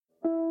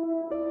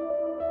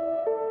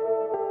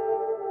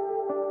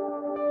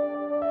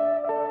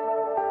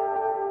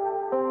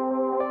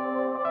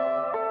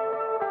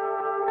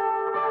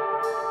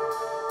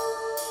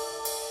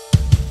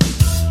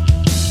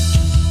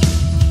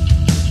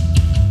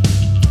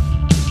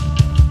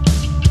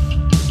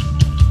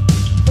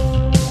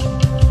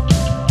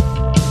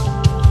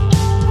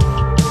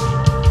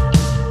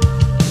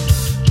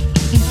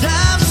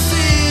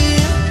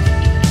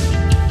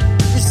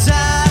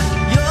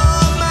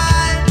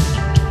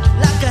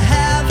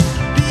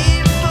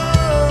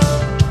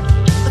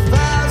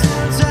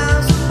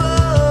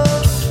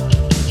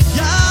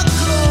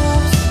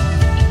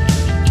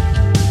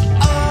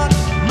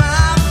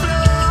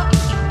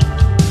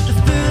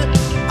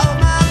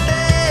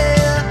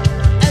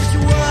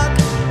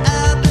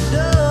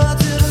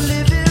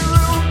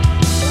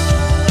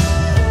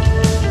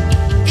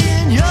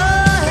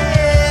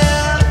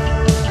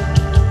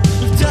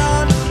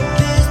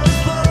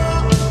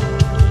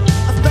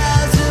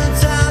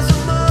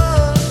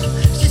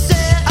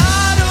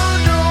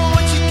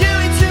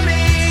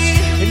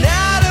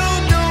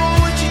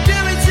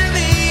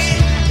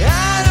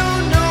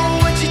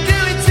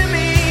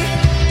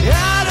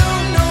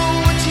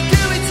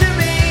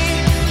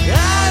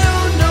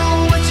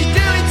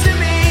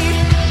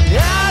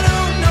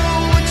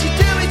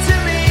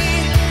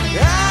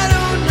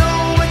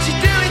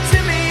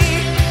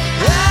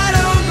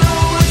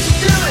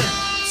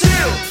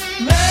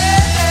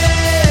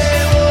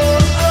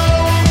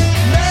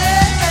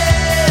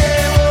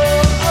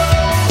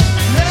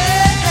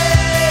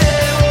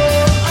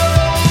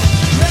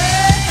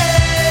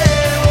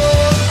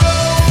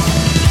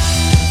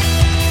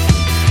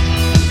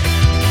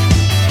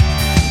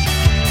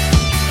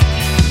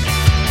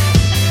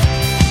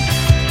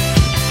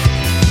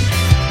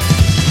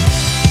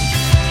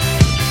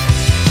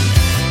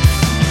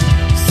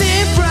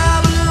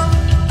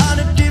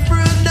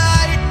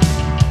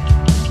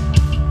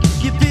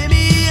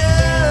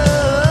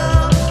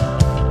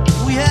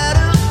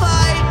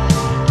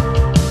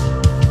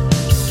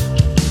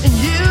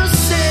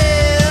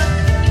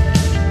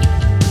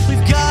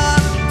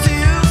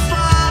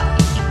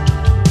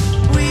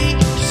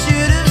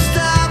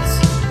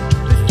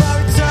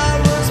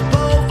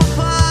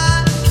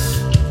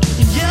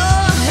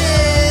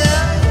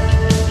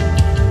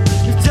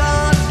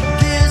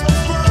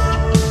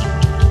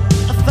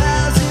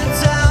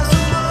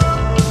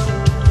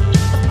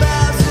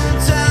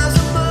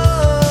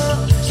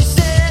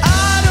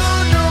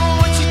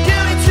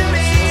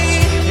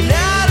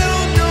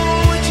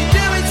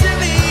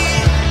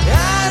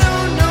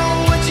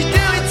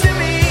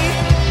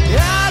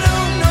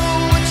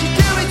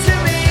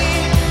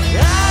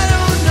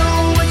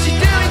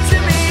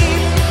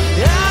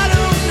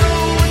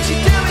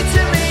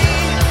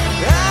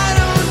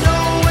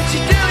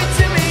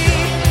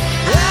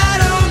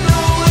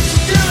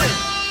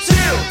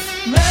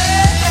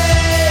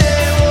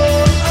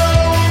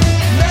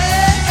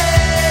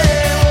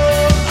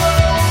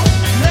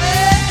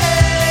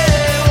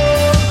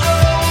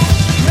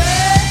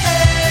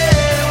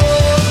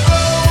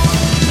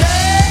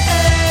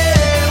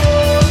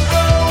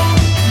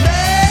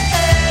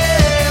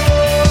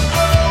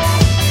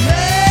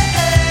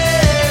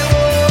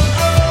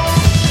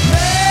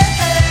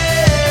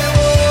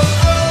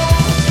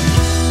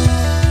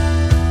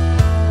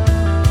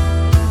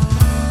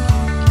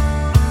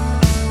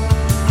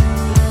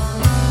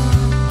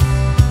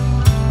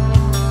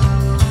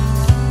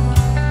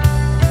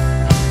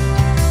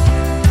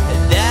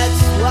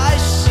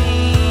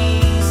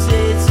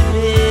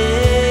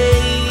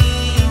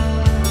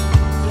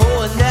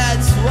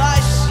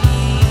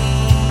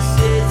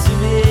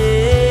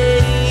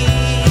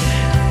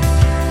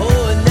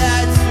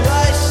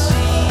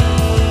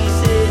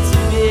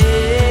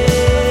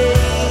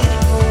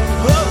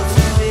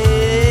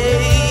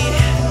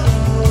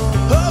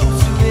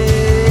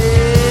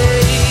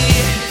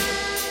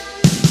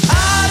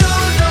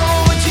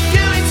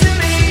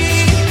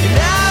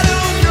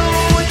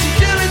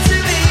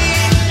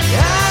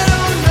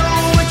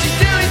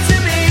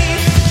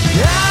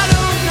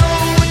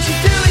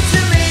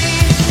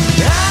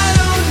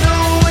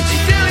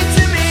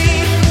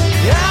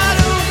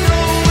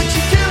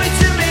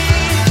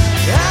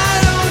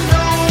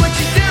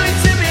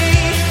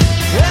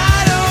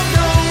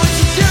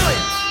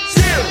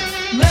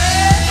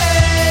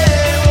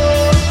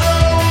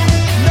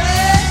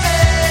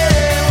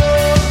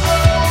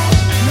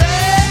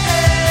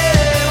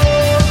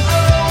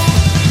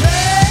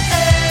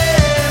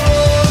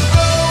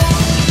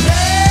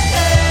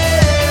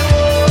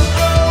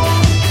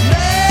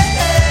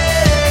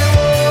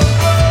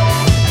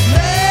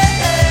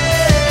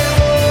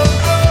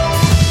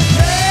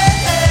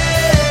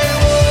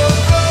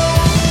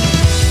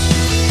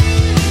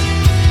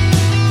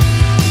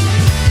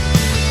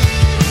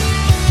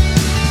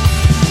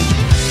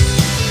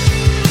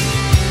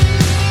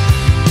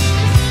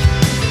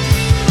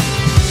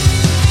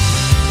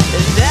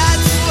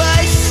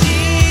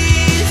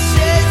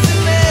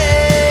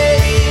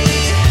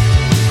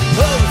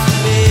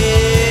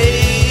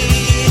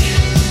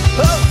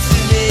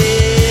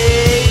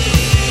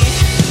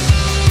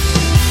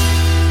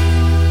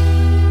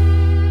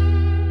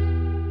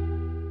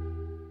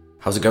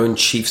How's it going,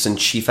 Chiefs and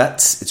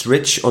Chiefettes? It's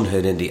Rich,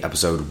 Unheard Indie,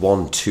 episode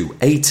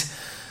 128,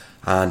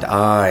 and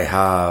I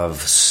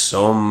have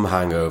some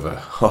hangover.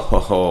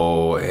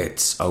 Ho,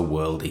 it's a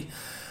worldie.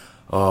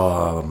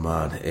 Oh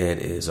man, it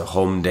is a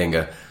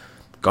humdinger.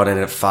 Got in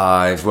at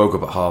 5, woke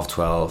up at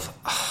 12:30.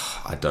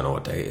 I don't know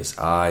what day it is.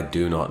 I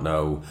do not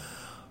know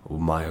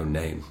my own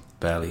name,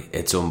 barely.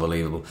 It's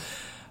unbelievable.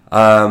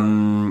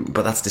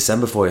 But that's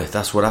December for you.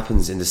 That's what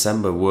happens in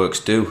December. Works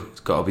do. It's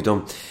got to be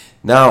done.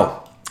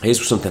 Now,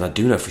 here's something I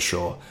do know for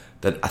sure,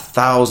 that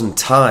 1,000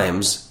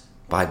 Times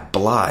by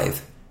Blythe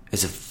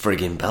is a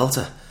friggin'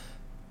 belter.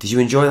 Did you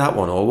enjoy that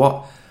one or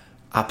what?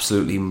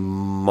 Absolutely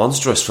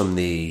monstrous from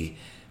the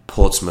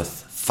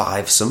Portsmouth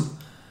Fivesome.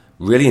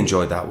 Really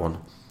enjoyed that one.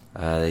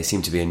 They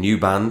seem to be a new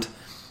band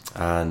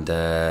and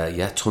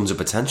tons of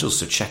potential,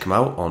 so check them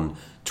out on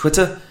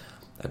Twitter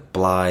at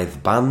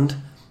Blythe Band,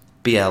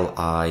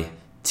 Blithe.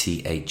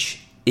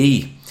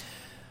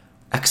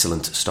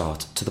 Excellent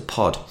start to the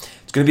pod.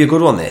 It's going to be a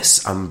good one,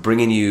 this. I'm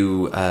bringing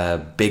you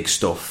big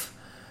stuff.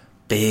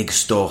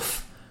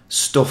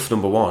 Stuff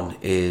number 1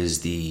 is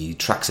the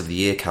Tracks of the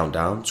Year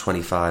countdown,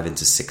 25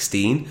 into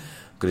 16. I'm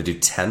going to do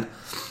 10.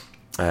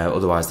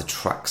 Otherwise, the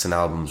tracks and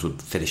albums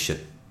would finish at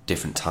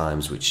different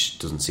times, which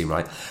doesn't seem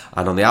right.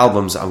 And on the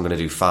albums, I'm going to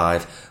do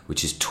 5,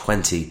 which is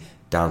 20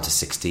 down to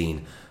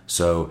 16.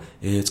 So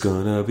it's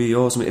going to be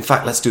awesome. In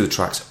fact, let's do the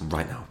tracks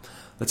right now.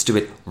 Let's do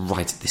it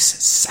right this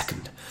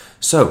second.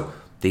 So,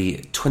 the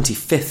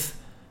 25th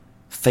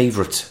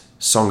favourite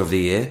song of the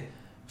year,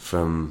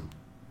 from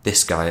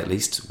this guy at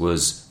least,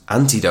 was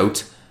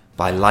Antidote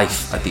by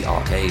Life at the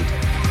Arcade.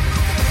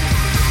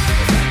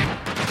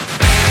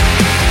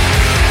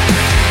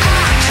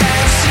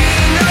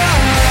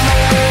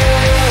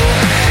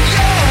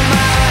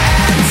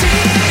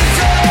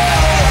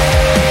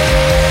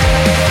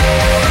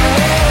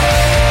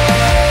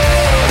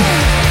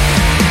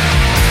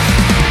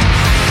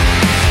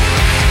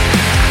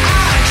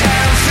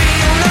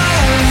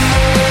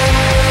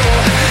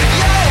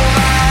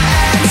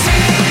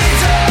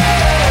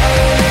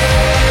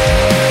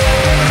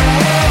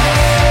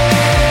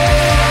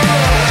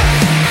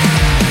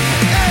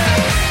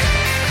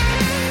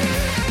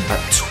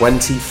 At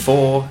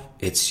 24,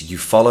 it's You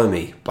Follow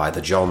Me by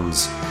the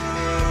Johns.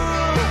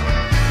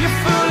 You're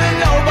fooling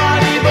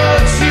nobody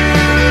but you,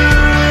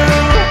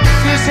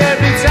 'cause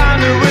every time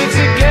that we're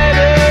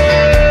together,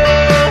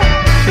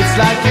 it's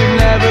like you've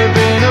never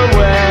been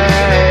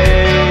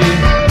away.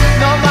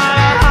 No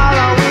matter how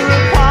long we're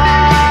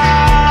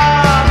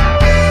apart,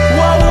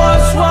 what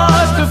once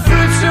was the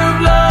fruits of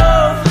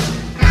love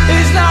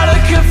is not a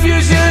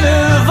confusion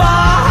of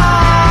our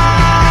hearts.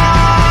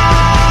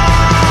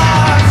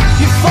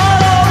 You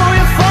follow me.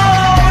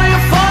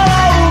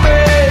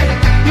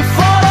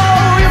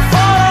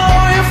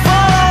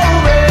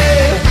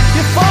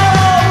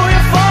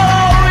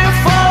 You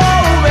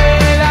follow me.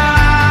 Now.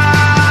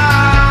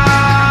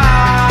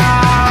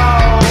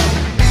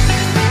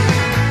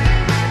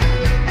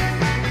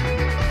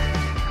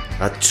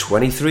 At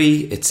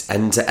 23, it's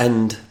End to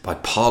End by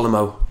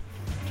Parlamo.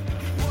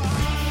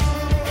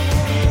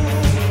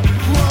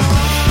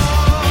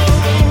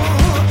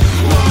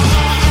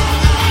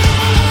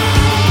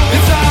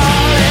 It's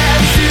all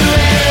end to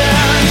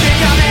end. You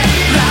got me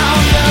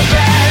round the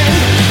bend,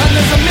 and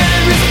there's a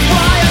million reasons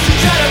why I should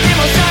try to be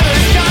more sad, but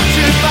it's got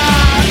too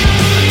far.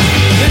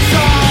 It's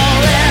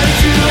all end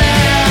to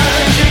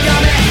end. You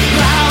got me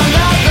round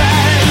the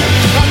bend,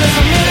 and there's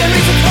a million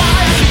reasons why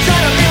I should try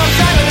to be more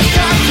sad, but it's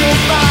got too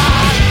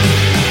far.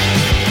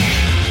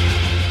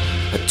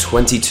 At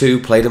 22,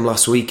 played him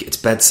last week, it's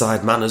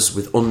Bedside Manners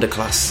with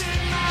Underclass.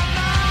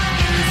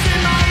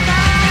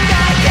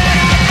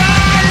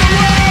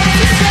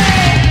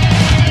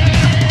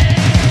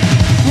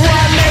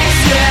 What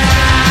makes you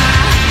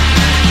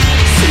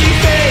see,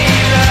 baby?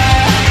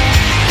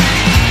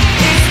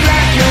 It's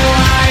black and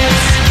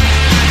white.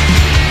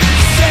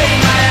 Save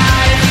my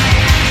life.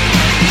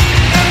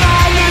 Am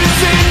I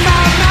losing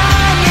my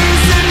mind?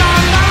 Losing my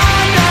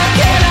mind? Or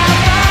can I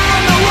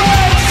find the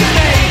words to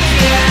make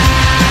you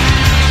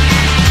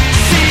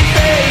see,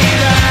 baby?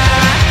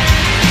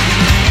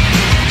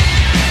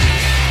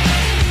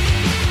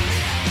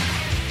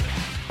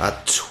 At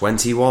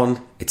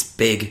 21, it's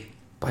Big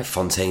by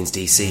Fontaines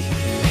DC.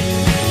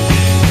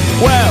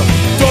 Well,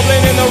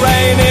 Dublin in the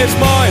rain is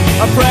mine.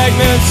 A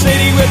pregnant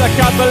city with a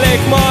Catholic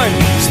mind.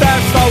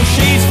 Stamps those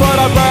sheets for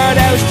the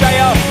birdhouse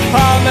jail.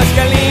 All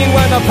mescaline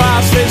when the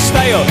past is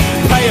stale.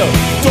 Pale,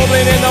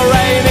 Dublin in the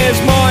rain is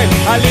mine.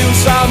 A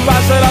loose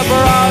ambassador for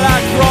all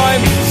that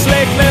crime.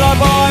 Slick little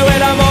boy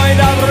with a mind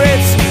of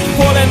Ritz.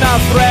 Pulling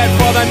that thread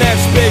for the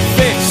next big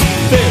fix.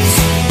 This,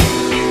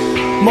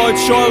 my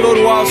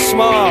childhood was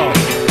small.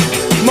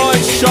 My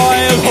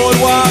childhood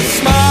was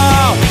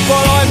small.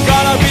 But I'm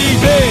gonna be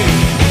big.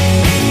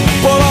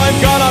 But I'm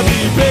gonna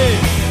be big.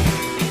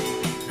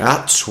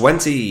 At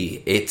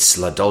 20, it's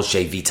La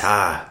Dolce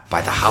Vita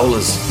by The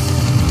Howlers.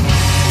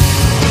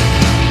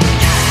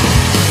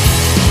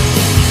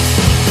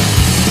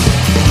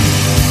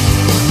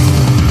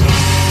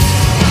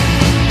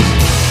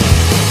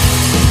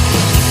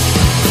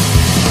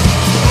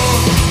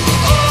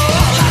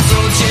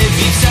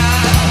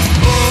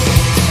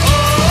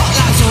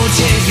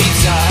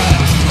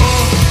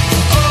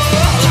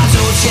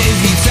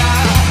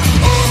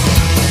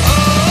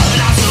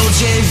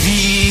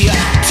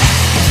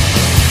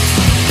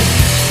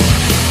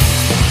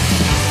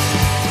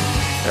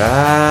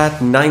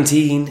 At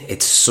 19,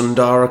 it's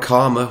Sundara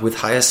Karma with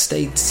Higher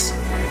States.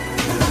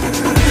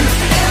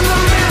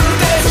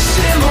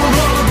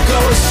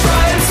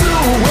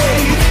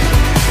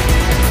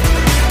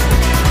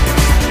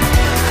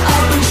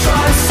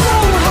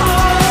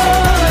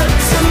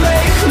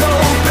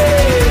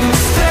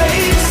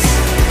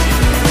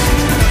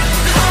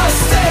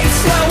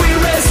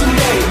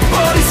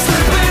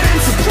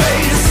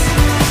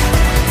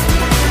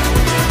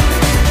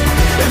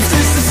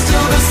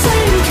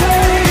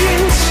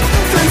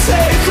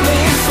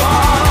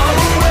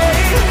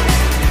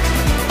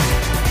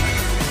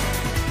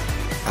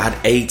 At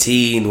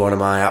 18, one of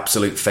my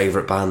absolute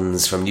favourite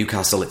bands from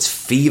Newcastle, it's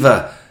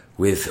Fever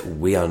with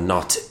We Are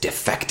Not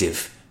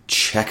Defective.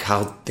 Check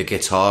out the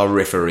guitar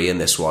riffery in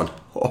this one.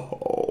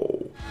 Oh.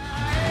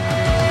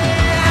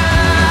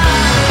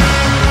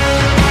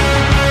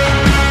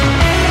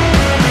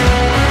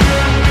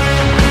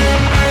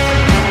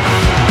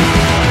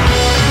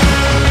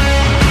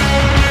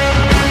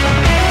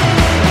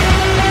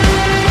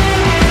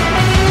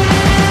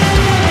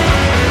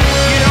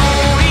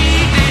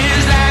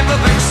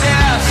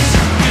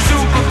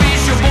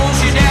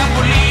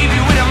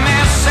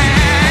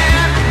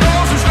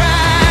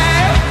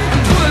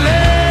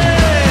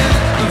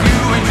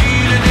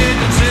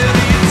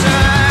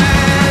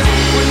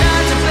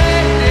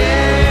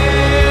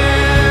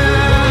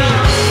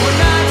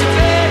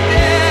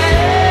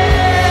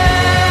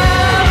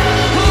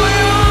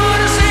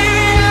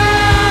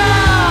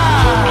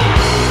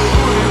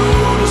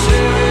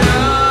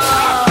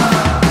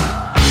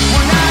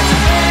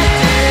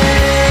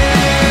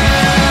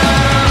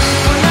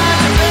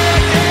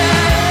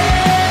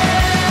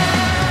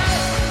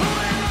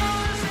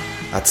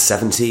 At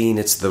 17,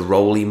 it's the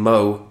Roly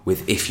Mo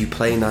with If You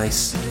Play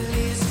Nice.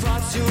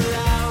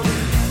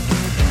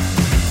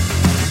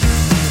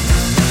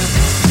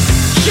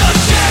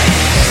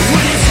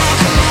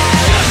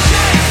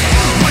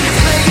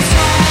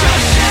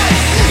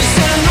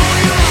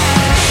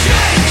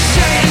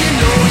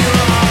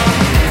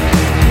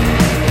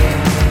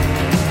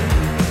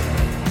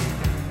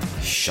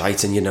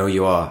 Shite and you know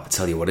you are. I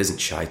tell you what isn't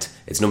shite.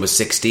 It's number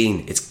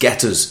 16. It's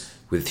Getters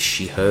with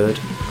She Heard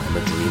I'm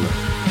a Dreamer.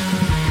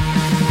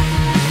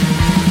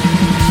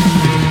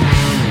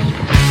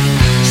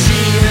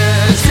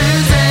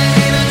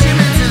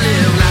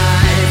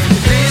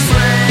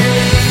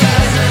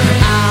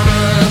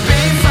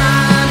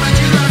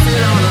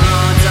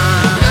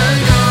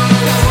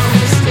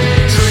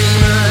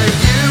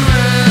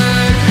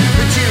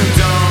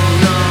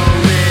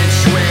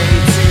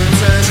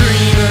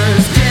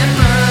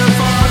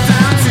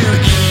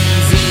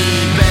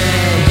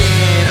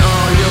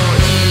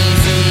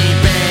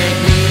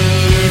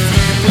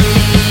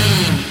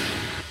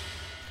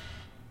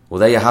 Well,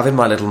 there you have it,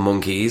 my little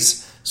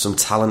monkeys. Some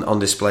talent on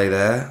display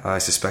there. I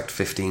suspect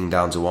 15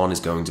 down to 1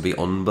 is going to be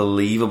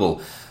unbelievable.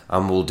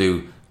 And we'll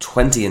do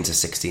 20 into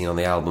 16 on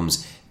the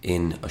albums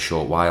in a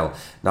short while.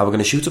 Now we're going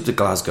to shoot up to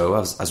Glasgow,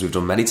 as we've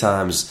done many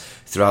times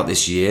throughout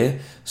this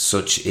year.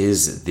 Such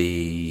is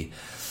the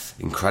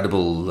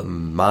incredible,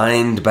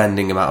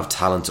 mind-bending amount of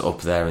talent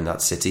up there in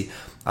that city.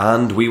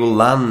 And we will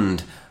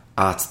land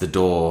at the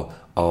door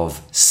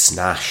of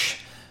Snash.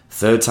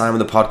 Third time in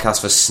the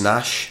podcast for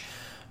Snash.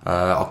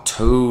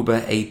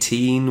 October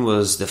 18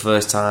 was the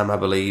first time, I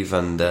believe,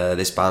 and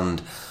this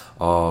band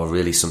are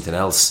really something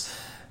else,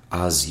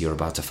 as you're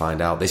about to find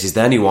out. This is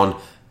their new one,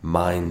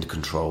 Mind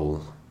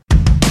Control.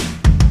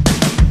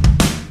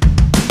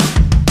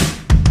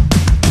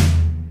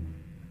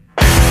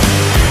 I'll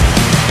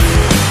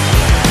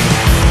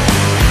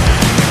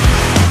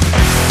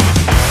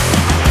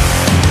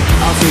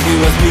take you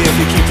with me if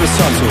you keep it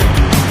subtle.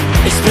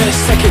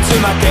 Express ticket to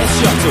my death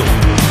shuttle.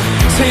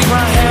 Take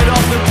my head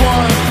off the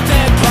bar,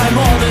 then by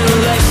morning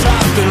less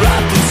wrapped and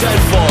wrapped in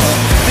tinfoil.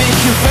 Think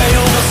you pay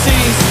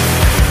overseas,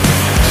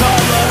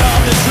 cover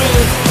up the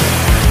truth.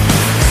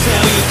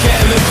 Sell you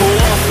chemical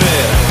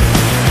warfare,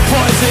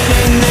 poison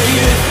in the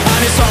youth,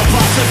 and it's all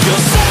part of your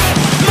set.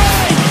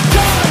 My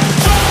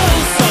control,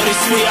 sorry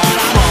sweetheart,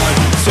 I'm on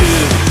to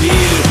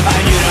you,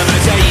 and you never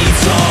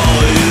take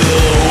all you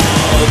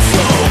want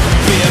to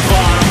be a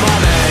part of my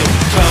main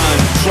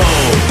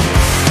control.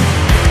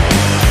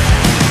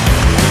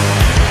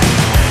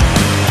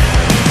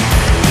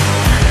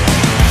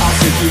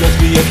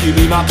 If you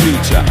be my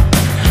preacher,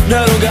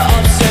 no longer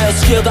upset,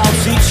 skilled out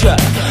teacher.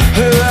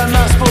 Who am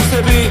I supposed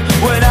to be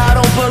when I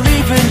don't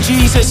believe in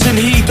Jesus and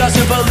he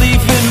doesn't believe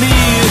in me?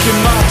 You can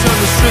march on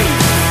the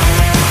streets,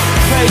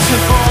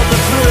 facing for the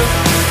truth.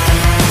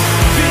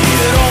 Be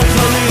your own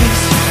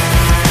police,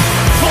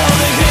 for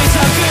the grace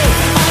of good,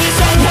 and it's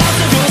all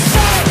possible.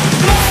 Set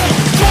my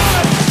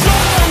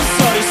control.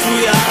 Sorry,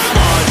 sweetheart, I'm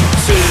on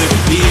to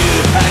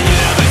you, and you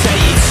never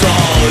take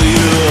all you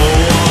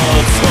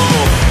want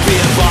to be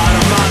a part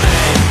of my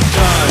main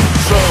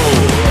control.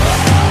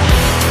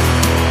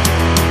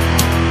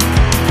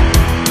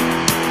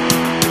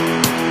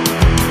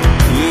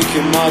 You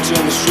can march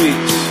on the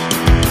streets,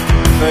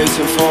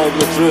 facing for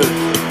the truth.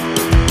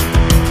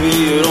 Be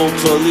your own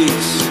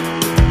police,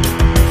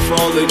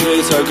 for the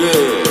greater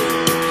good,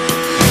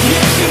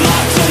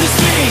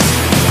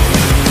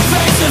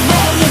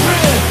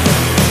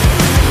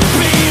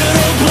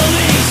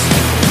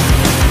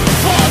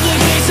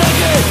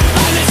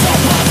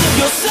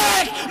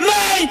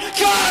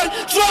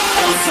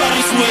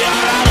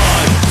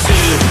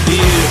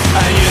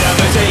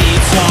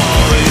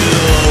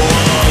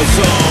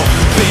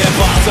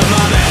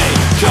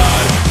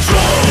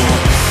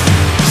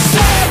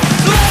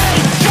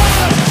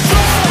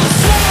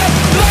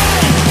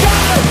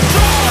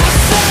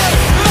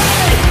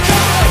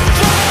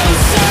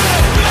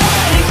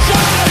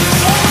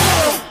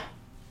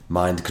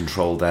 Mind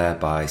Control there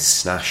by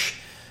Snash.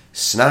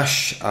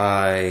 Snash,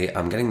 I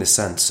am getting the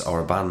sense,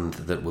 are a band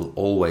that will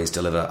always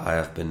deliver. I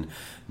have been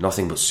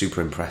nothing but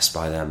super impressed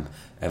by them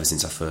ever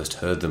since I first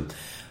heard them.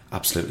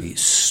 Absolutely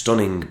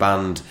stunning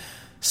band.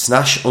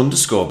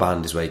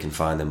 Snash_band is where you can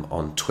find them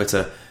on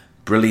Twitter.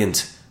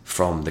 Brilliant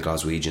from the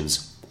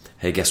Glaswegians.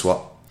 Hey, guess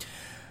what?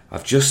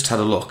 I've just had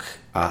a look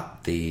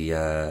at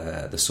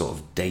the sort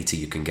of data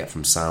you can get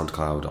from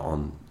SoundCloud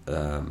on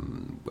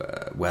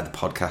where the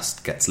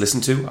podcast gets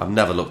listened to. I've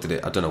never looked at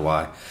it. I don't know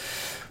why.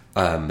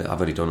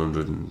 I've only done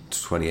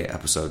 128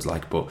 episodes,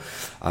 but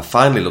I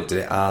finally looked at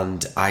it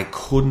and I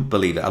couldn't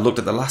believe it. I looked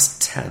at the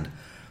last 10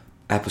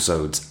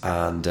 episodes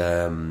and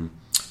the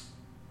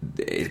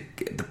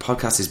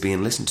podcast is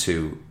being listened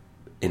to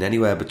in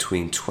anywhere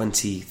between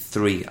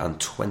 23 and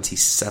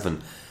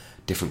 27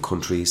 different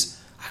countries.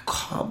 I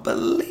can't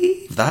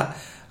believe that.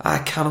 I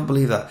cannot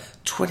believe that.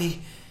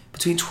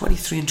 Between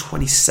 23 and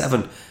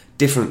 27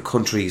 different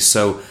countries.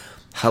 So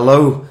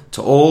hello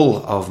to all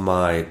of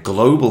my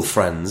global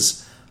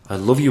friends. I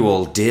love you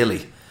all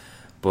dearly.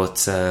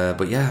 But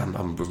yeah,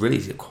 I'm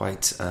really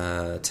quite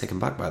taken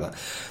back by that.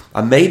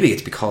 And maybe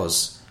it's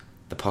because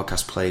the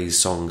podcast plays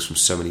songs from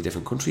so many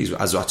different countries.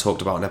 As I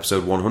talked about in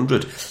episode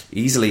 100,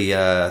 easily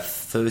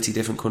 30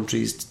 different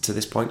countries to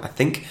this point, I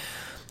think.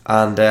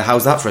 And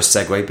how's that for a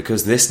segue?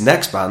 Because this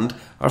next band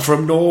are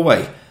from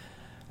Norway.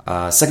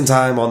 Second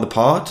time on the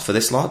pod for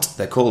this lot.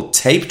 They're called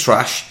Tape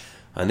Trash.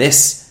 And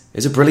this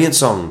is a brilliant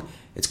song.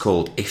 It's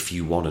called If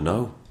You Wanna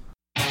Know.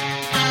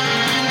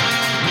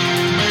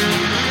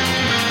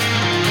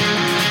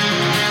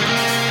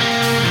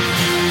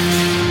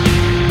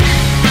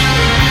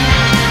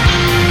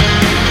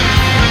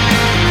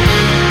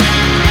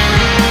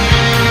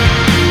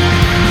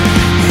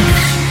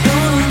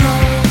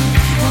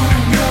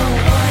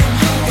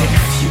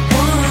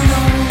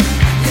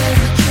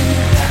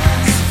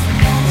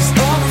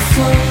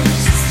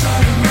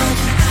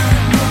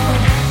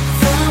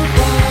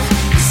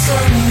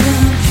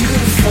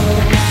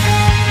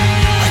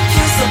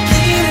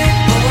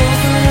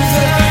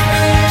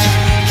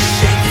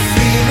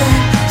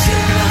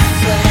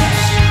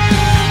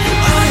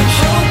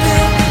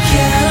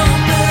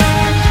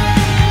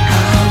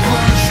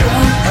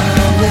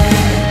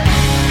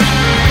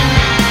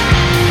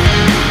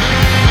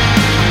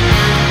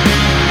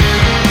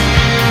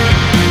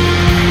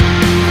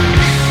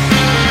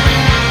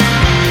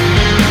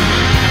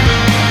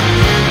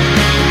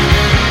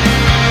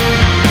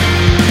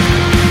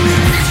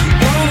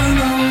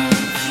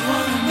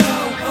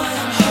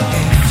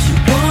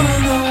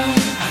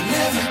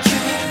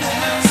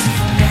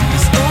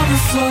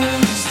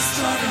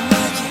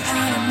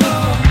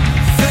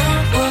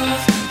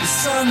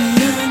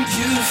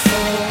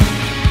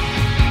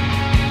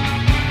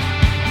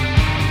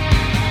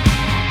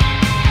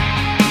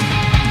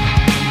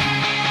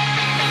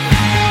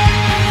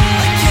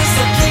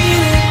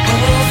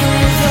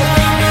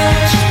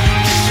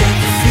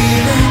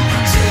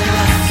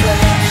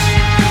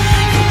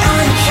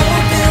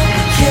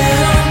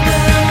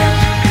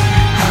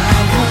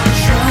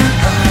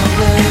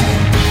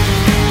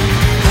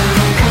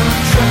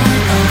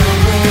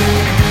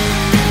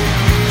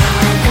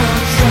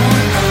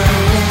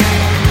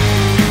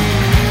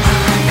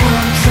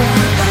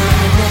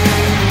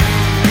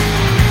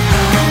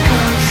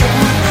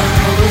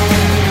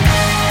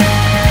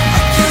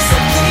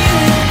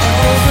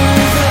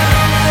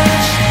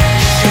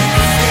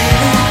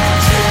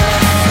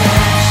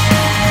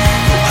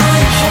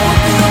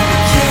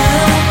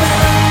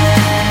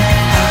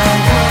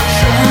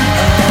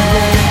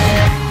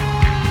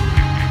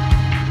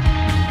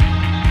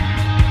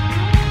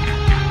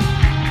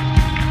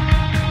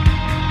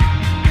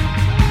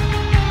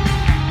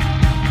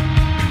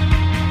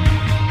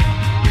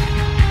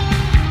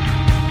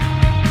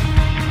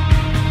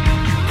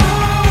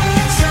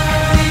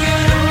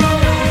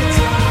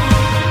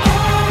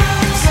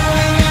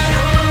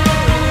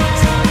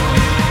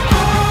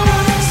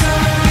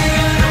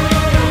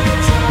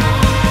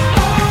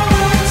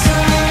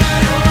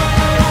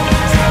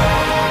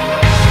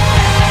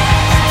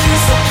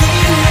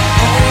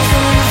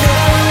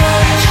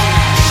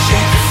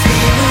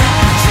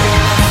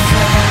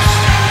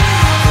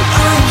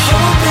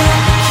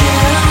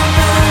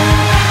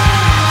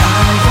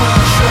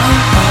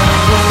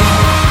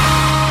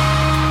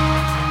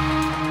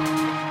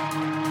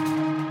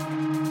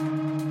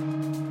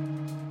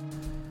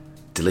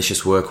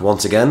 Delicious work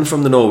once again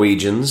from the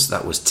Norwegians.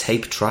 That was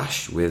Tape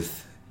Trash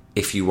with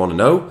If You Wanna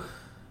Know.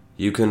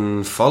 You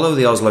can follow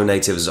the Oslo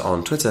natives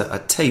on Twitter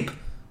at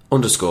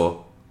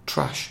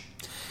tape_trash.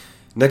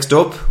 Next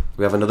up,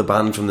 we have another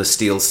band from the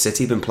Steel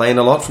City, been playing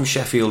a lot from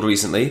Sheffield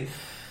recently.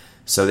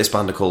 So this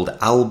band are called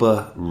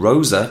Alba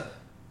Rosa,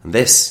 and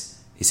this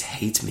is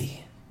Hate Me.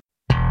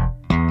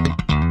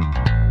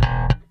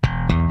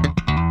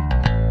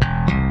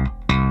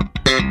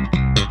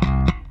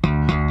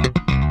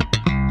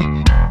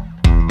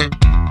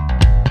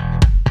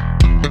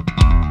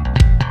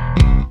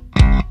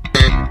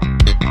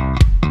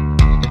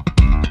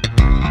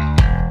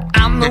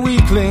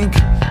 Link,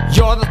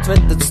 you're the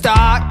thread that's stuck.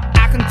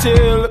 I can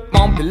tell it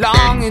won't be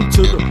long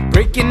into the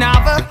breaking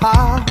of a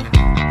heart.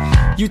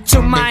 You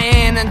took my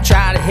hand and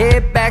tried to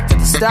head back to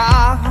the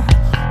start.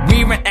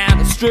 We ran out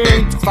of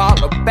strength to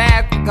follow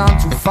back, we've gone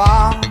too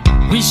far.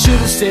 We should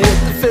have said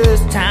the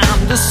first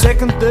time, the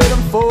second, third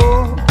and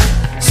fourth.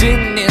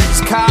 Sitting in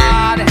this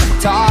car and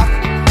talk,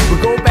 we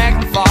go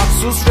back and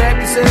forth. So strap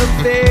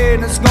yourself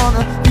in, it's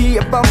gonna be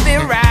a bumpy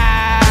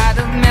ride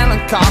of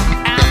melancholy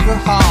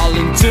alcohol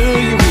until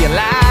you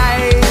realize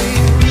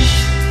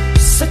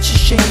such a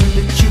shame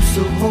that you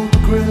still hold a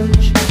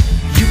grudge.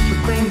 You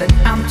proclaim that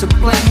I'm to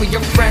blame when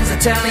your friends are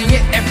telling you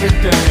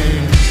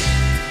everything.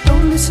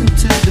 Don't listen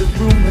to the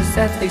rumors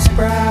that they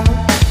sprout.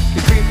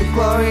 The grief and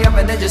glory of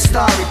an edge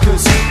story,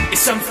 cause it's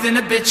something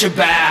to bitch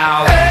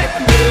about. Hey,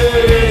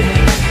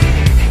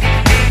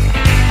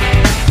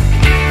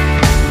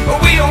 but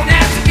we don't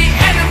have to be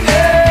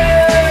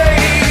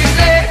enemies.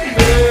 Hey,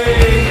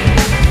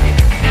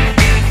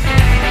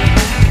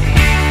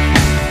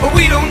 but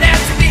we don't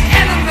have to be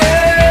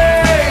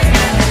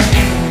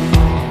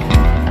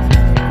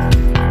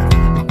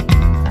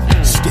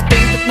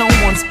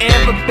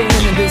ever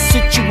been in this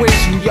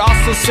situation. You're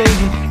also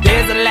saying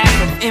there's a lack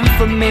of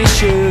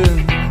information.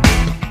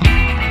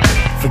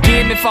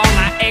 Forgive me for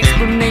my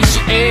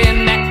explanation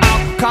in that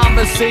awkward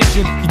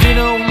conversation. You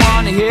didn't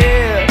want to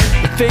hear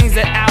the things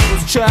that I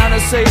was trying to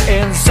say.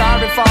 And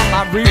sorry for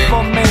my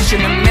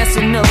reformation and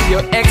messing up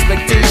your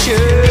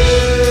expectations.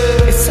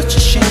 It's such a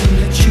shame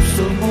that you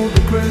still hold a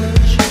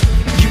grudge.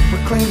 You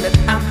proclaim that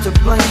I'm to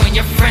blame when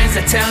your friends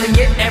are telling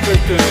you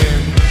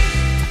everything.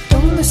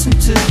 Don't listen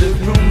to the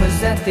rumors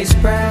that they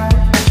sprout.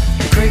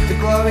 They create the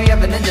glory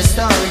of an ninja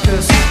story,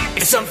 cause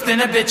it's something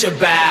to bitch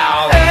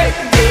about. Hey,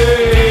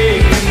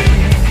 hey.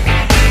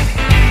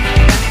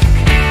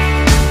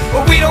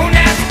 But we don't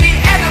have to be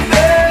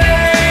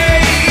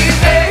enemies.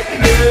 Hey,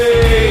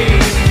 hey.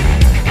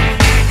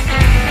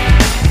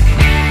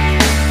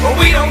 But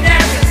we don't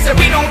have to, so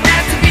we don't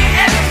have to be enemies.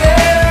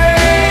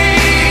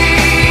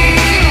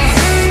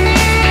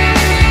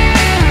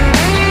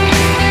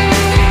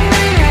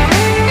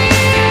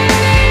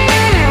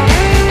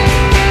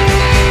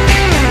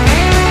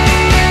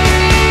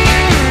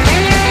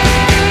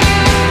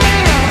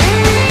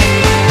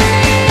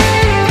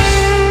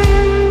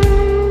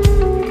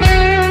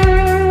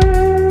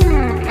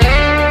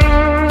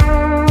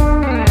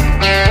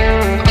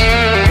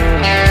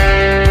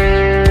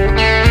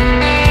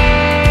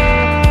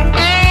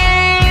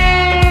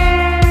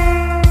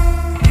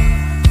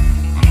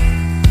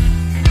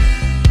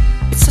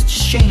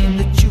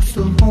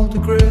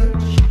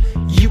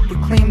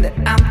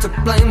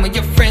 Blame when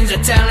your friends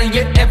are telling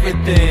you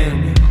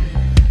everything.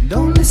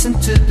 Don't listen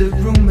to the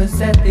rumors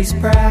that they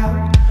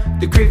sprout.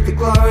 They crave the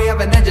glory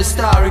of an edge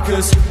story,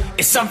 cause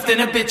it's something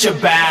to bitch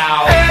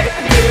about. Hey,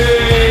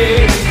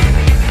 hey.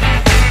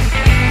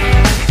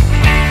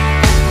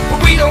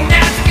 But we don't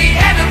have to be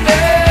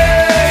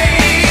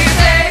enemies.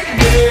 Hey,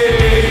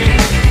 hey.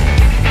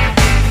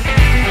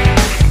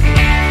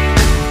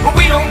 But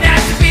we don't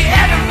have to be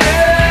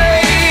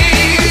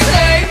enemies.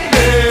 Hey,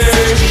 hey.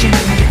 Such a shame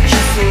that you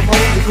still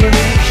hold the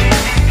grudge.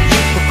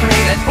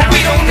 But we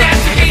don't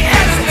have to be enemies.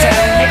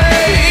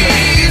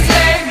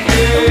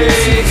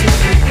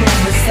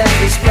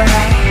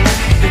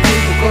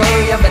 The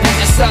glory of an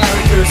angel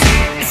sorry, cause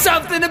it's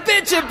something to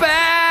bitch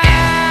about.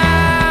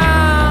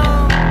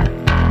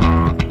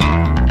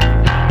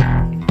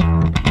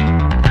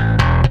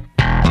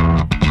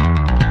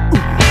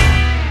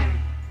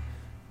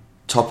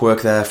 Top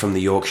work there from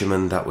the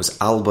Yorkshireman. That was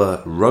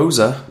Alba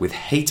Rosa with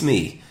Hate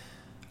Me.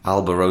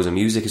 Alba Rosa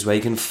Music is where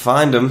you can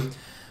find them.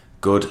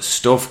 Good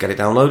stuff, get it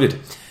downloaded.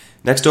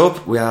 Next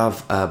up, we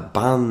have a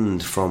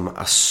band from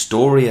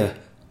Astoria,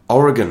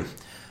 Oregon.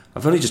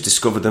 I've only just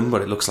discovered them,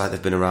 but it looks like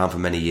they've been around for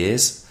many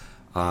years.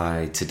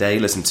 I today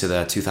listened to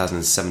their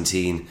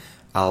 2017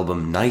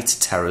 album Night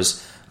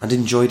Terrors and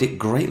enjoyed it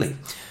greatly.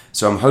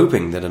 So I'm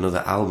hoping that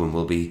another album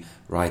will be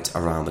right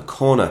around the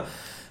corner.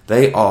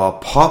 They are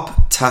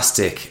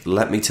pop-tastic.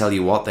 Let me tell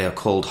you what, they are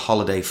called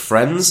Holiday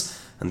Friends,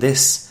 and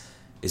this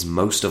is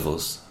Most of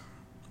Us.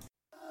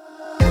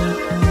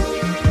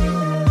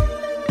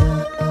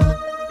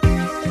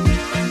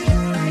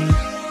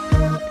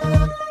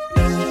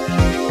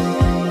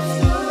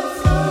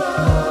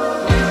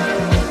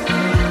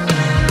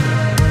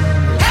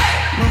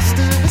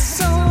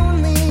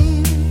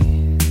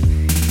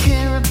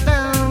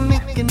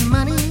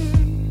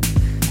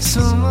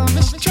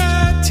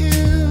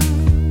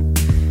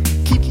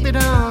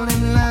 All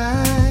in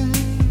line.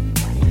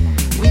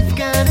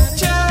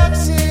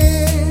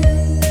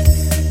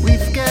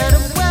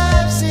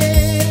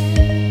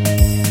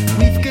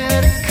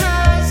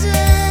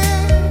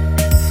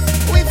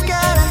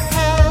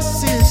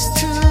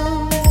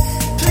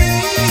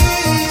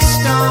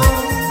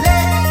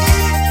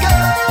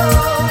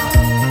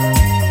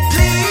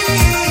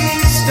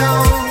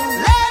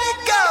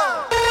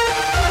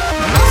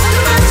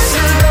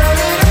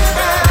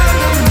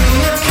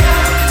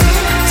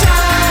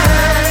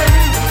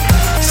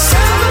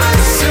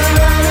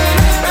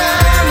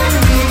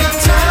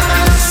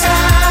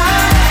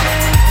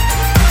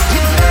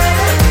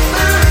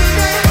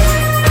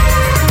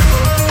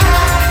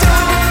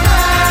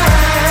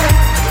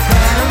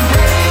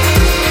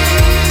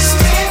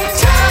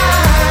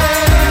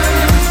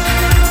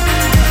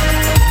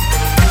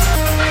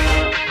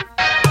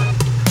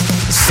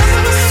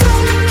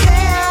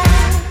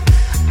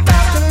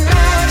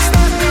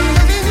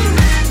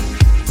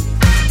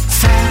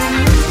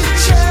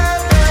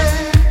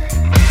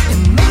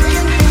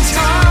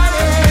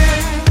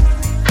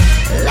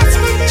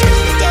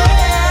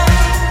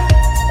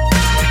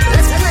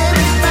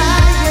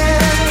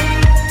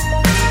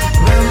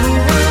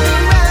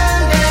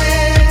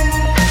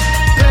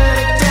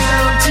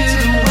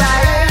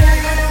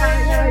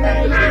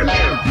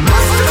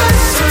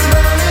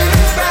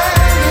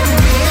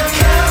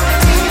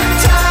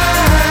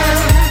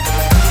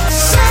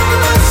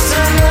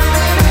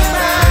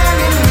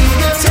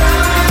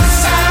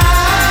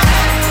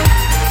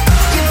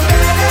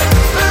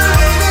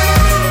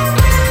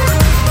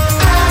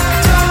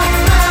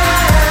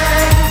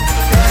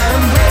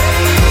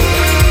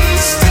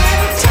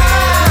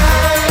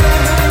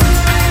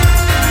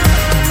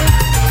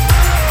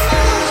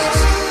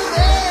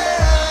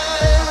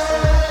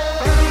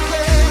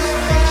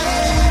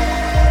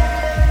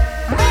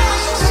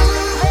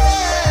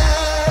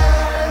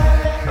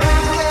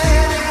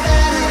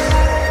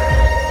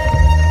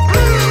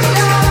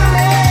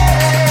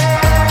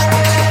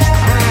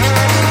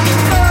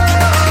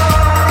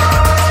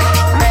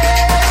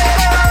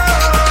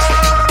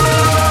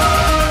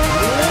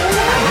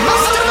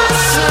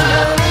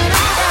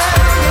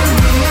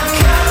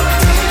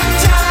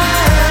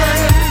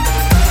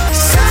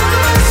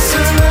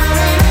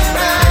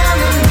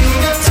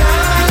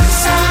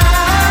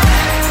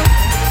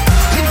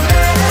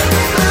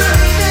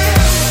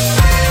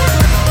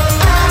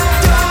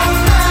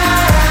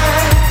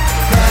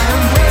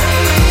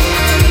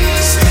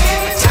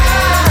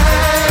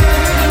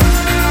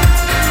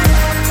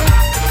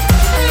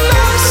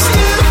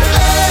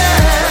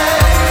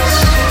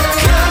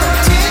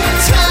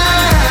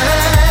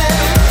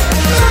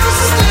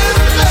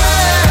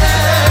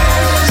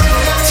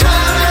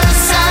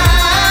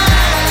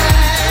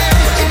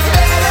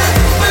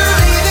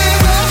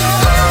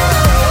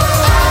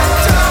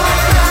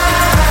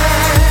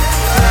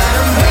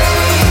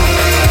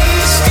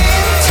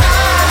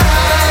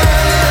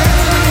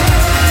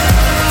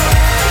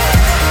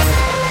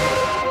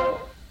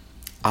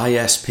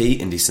 ISP,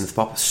 indie synth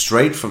pop,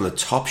 straight from the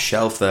top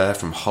shelf there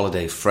from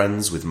Holiday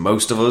Friends with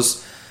most of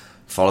us.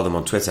 Follow them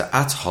on Twitter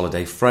at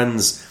Holiday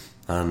Friends.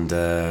 And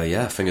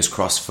fingers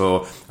crossed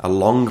for a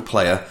long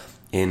player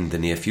in the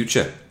near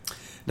future.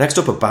 Next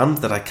up, a band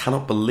that I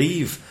cannot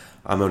believe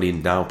I'm only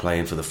now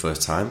playing for the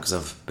first time because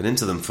I've been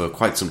into them for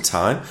quite some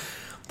time.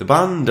 The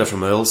band are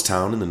from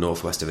Earlstown in the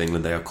northwest of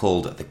England. They are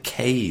called The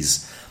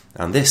K's,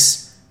 and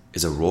this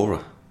is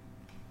Aurora.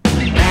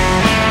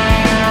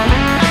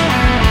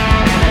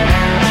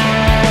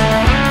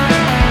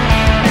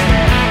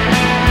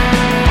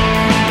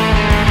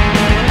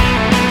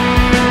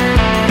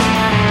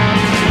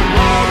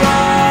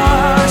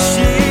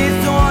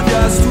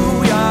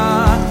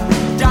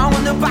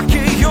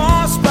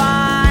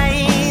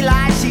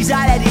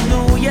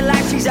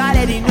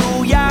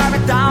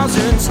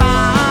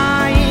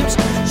 Times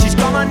she's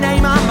got my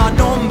name and my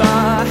number,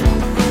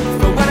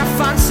 but when I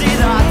fancy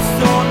that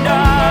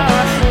thunder,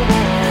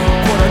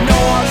 but I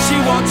know what she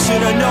wants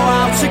and I know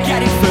how to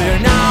get it for her.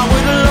 Now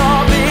with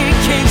love it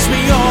keeps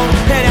me on,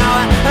 and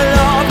now I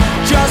love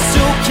just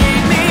to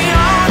keep me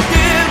on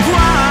the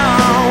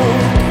ground.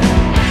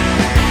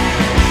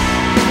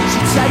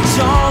 She takes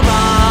all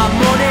my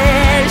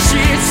money,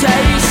 she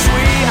takes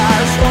sweet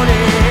as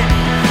honey,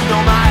 no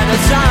matter the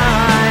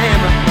time.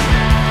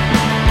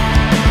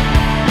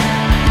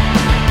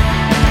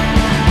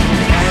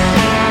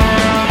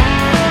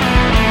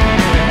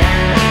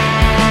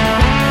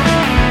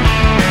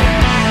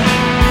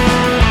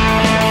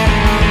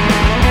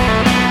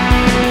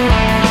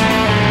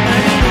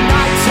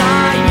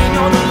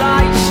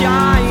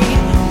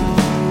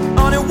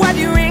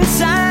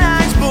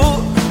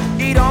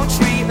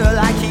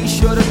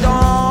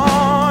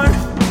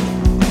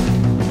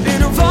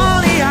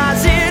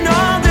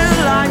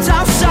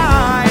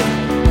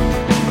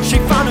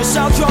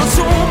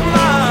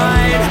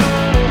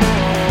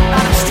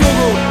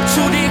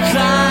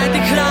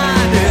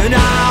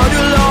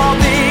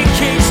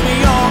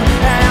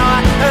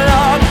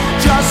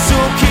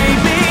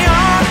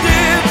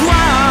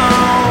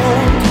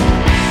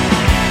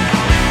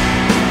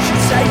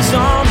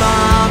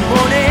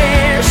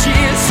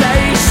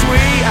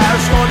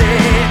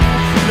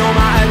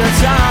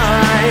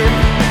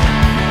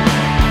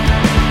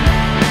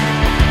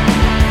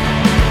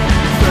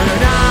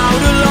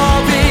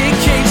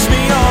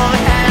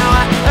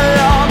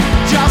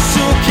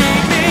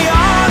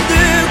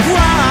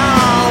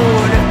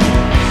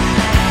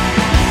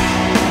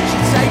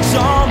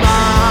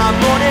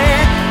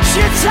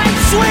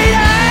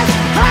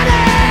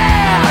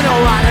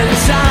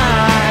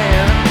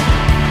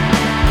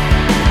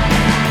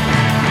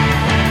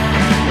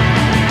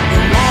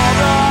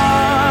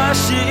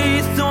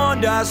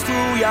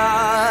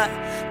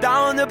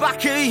 Down the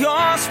back of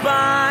your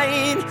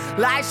spine,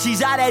 like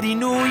she's already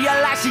knew you,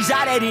 like she's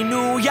already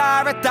knew you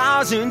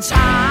 1,000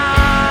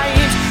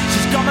 times.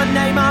 She's got my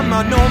name and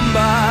my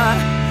number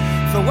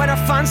for when I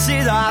fancy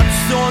that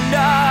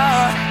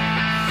thunder,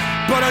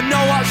 but I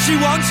know what she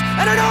wants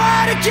and I know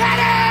how to get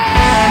it.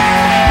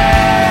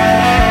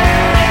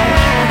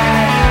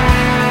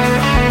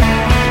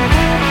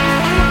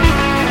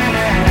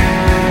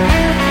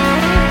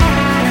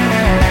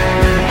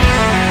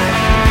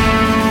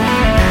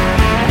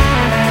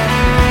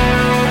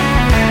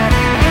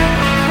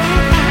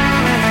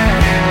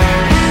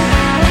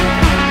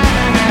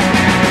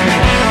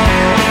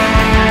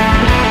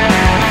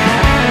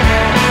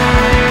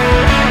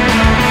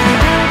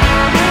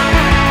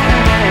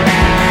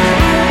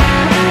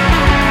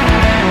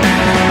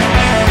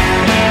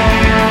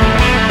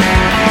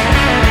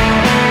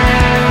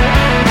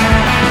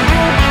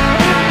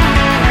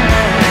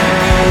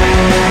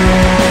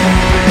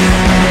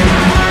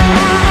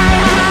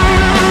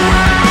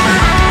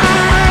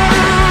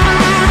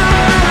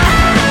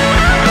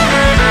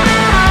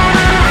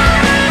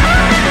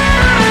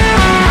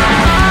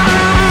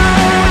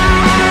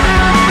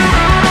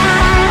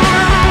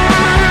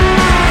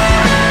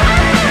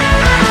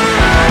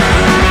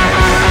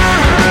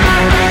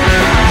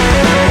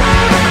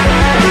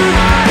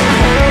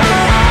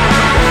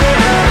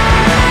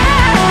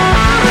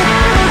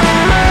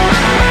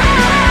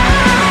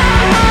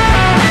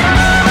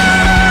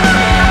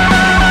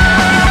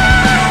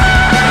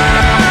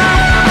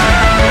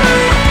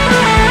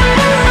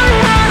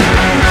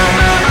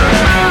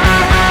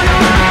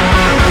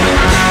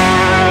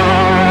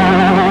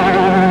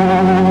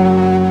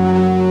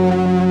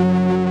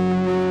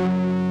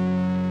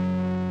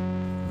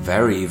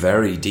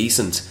 Very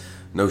decent.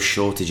 No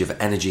shortage of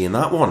energy in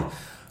that one.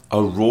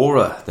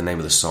 Aurora, the name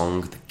of the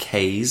song. The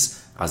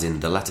K's, as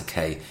in the letter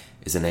K,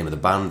 is the name of the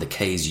band. The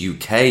K's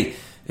UK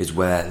is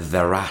where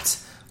they're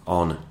at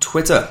on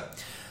Twitter.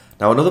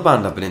 Now, another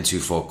band I've been into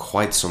for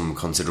quite some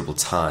considerable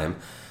time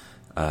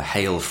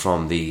hail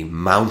from the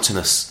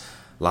mountainous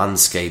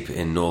landscape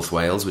in North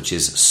Wales, which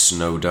is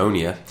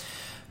Snowdonia.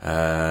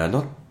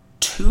 Not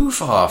too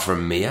far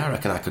from me. I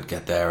reckon I could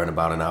get there in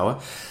about an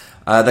hour.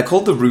 They're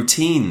called The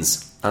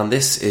Routines, and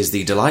this is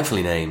the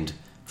delightfully named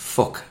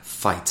Fuck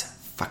Fight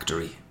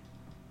Factory.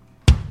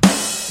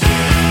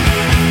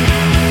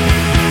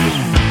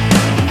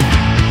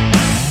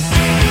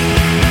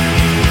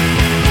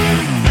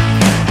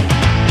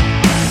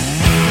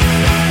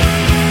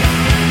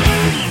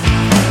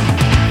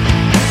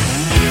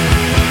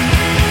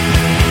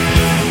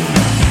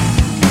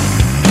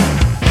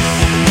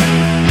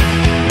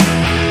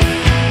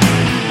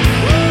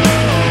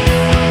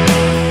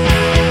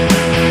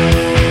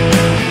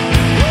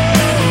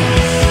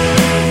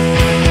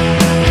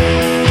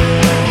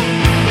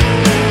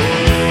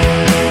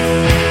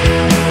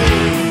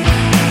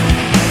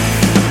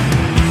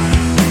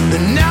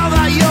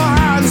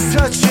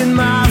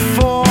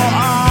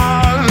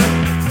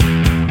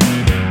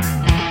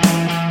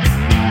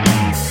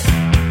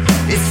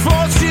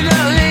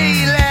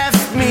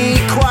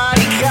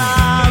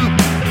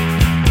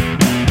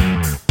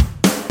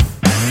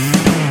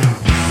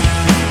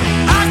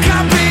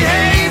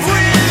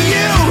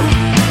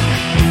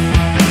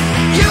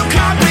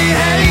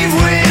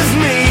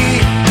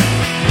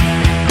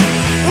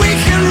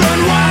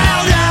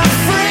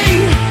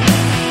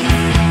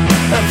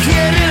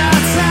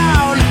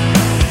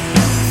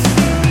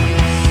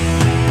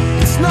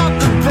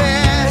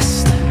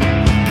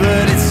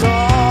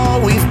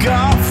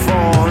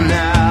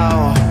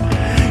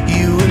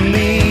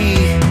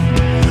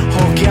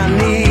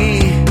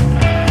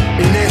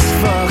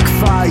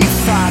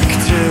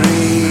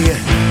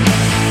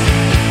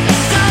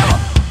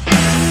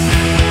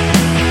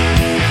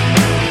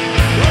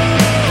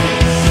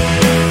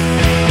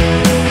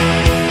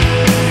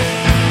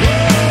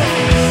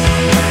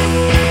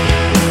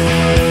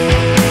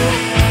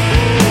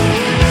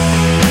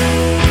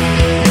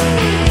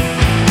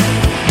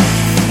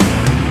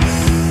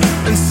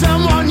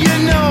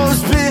 knows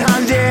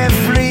behind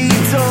every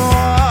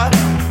door,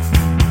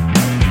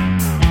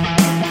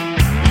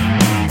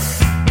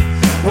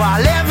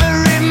 while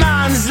every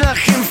man's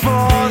looking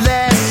for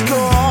their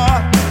score.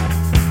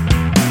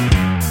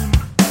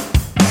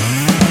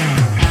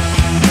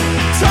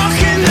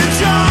 Talking the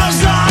jaws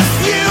off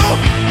you,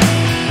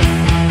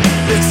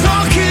 they're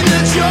talking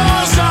the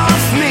jaws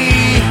off me.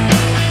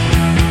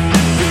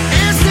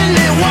 Isn't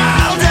it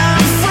wild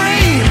and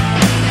free?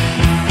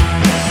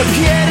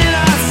 Appearing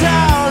our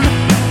town.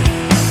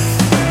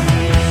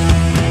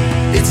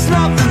 It's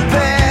not the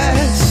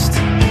best,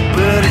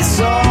 but it's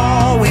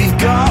all we've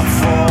got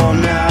for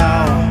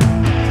now.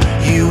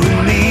 You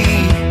and me,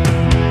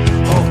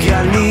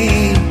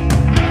 organic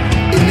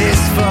in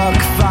this fuck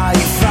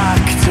fight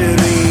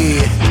factory.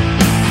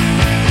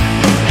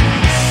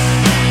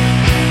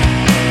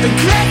 And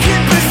click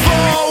it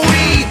before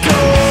we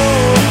go.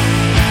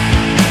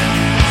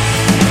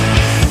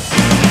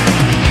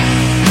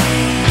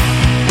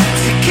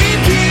 To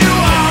keep you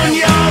on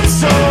your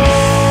toes.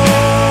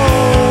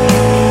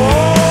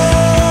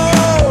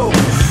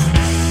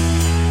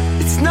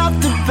 It's not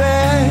the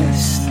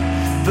best,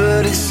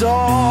 but it's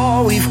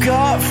all we've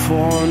got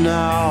for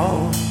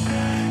now.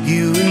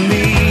 You and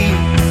me,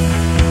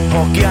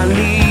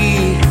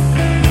 organic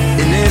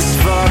in this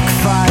fuck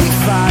fight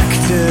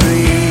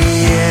factory.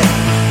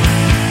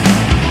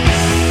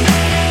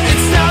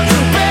 It's not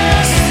the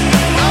best,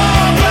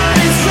 oh, but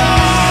it's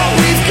all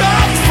we've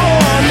got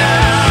for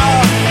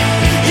now.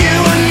 You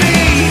and me,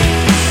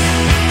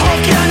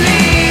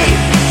 organic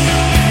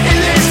in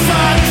this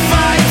fuck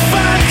fight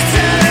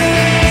factory.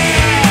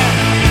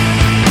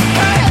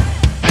 Hey!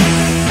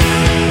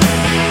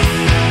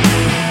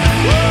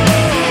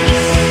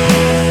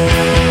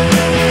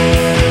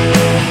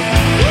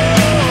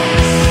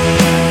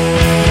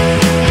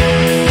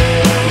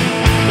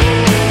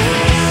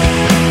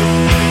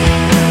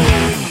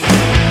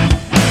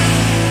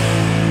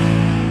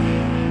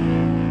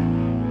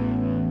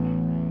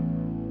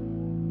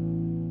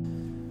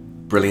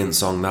 Brilliant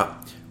song, that.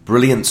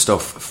 Brilliant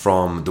stuff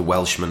from the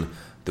Welshman.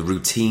 The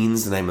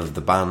Routines, the name of the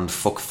band.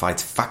 Fuck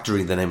Fight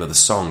Factory, the name of the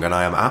song. And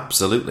I am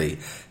absolutely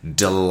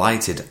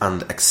delighted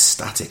and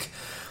ecstatic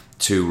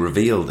to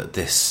reveal that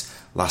this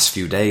last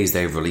few days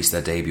they've released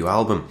their debut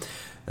album.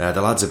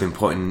 The lads have been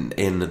putting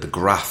in the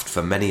graft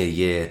for many a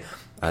year.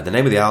 The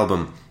name of the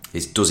album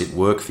is Does It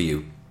Work For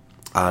You?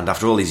 And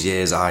after all these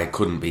years, I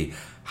couldn't be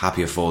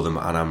happier for them,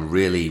 and I'm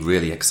really,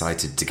 really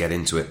excited to get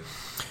into it.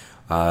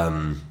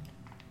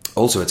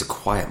 Also, it's a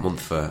quiet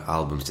month for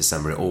albums,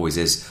 December. It always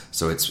is,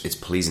 so it's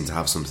pleasing to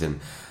have something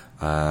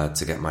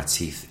to get my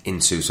teeth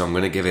into. So I'm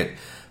going to give it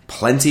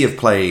plenty of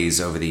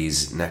plays over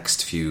these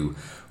next few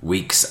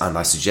weeks, and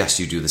I suggest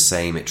you do the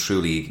same. It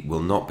truly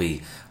will not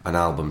be an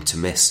album to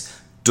miss.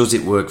 Does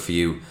It Work For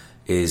You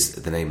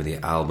is the name of the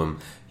album.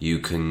 You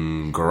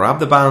can grab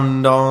the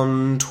band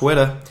on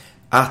Twitter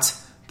at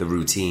The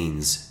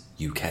Routines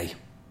UK.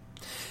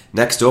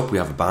 Next up, we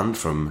have a band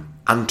from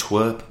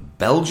Antwerp,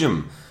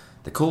 Belgium.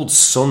 They're called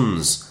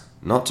Sons,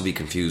 not to be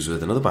confused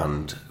with another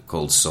band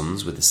called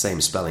Sons with the same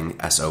spelling,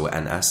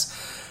 S-O-N-S,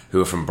 who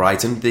are from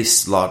Brighton.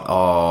 This lot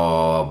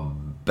are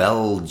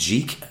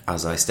Belgique,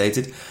 as I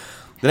stated.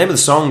 The name of the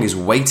song is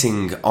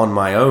Waiting on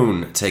My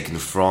Own, taken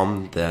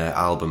from their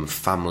album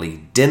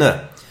Family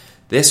Dinner.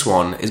 This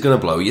one is going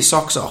to blow your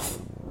socks off.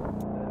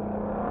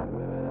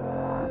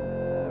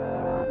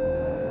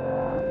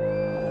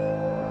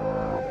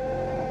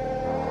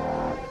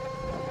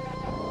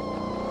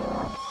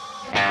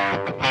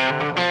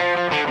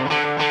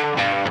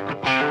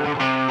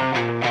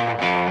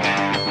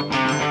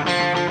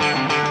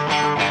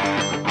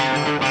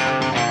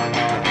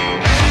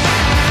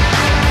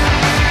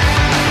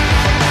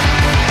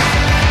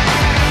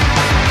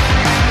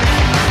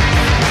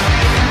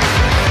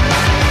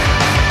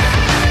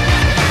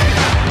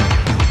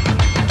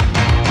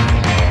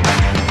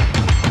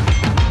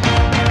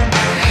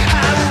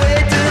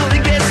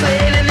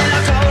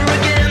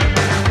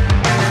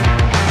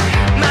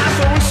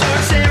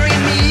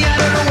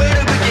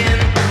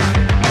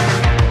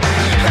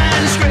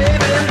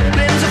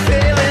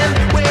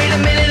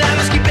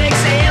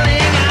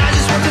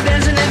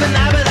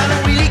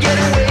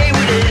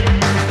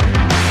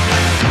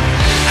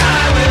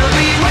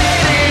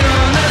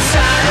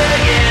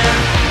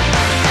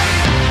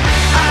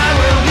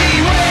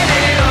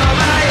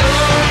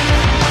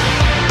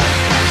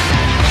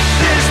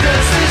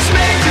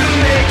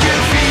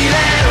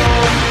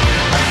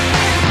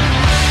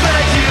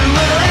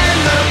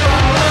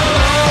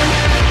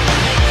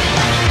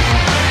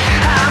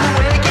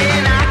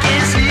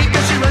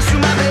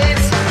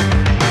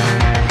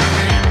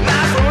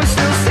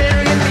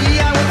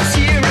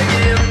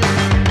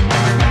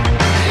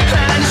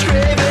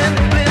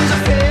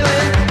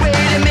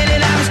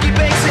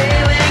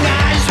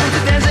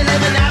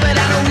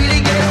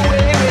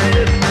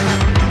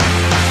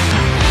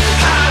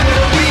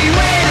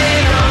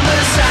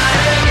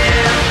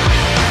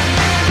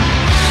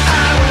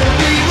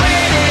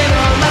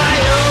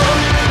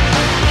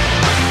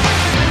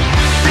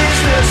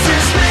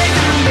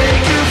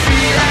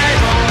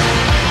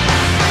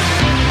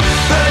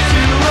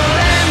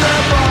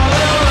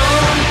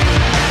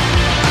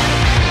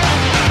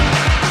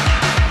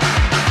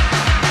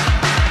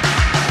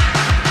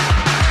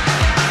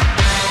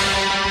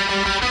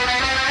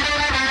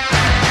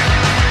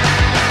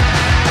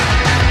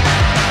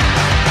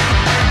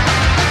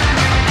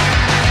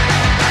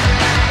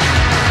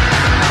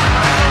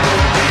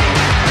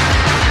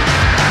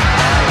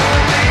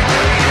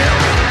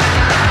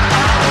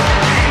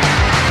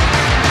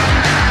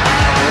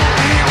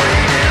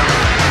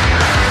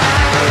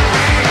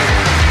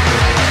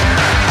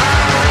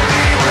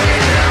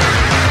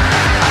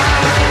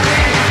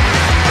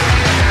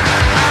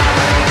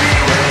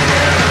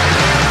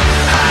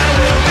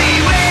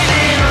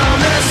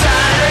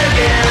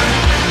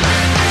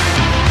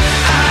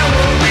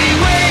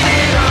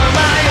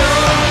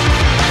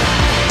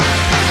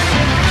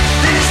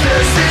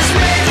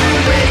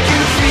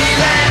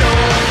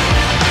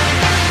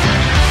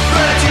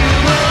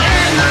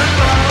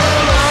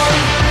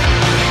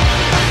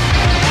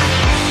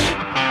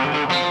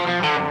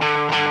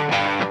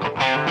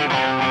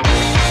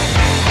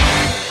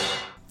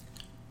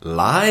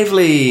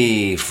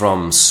 Lively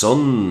from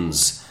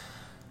Sons.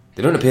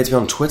 They don't appear to be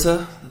on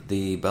Twitter,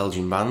 the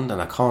Belgian band, and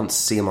I can't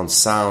see them on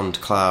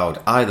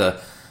SoundCloud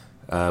either,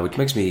 which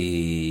makes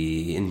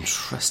me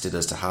interested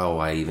as to how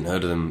I even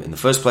heard of them in the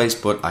first place,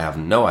 but I have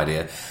no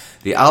idea.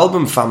 The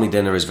album Family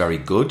Dinner is very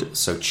good,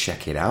 so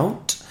check it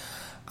out.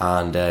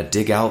 And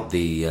dig out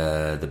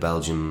the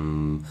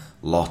Belgian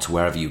lot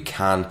wherever you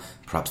can.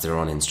 Perhaps they're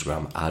on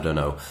Instagram, I don't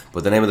know.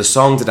 But the name of the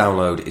song to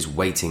download is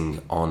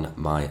Waiting on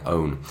My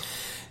Own.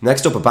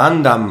 Next up, a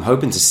band I'm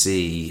hoping to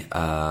see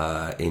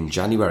in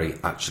January,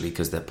 actually,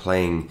 because they're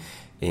playing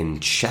in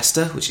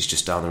Chester, which is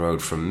just down the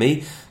road from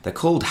me. They're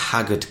called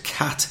Haggard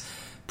Cat,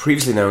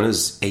 previously known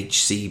as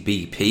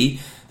HCBP.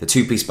 The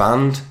two-piece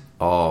band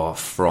are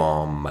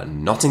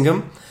from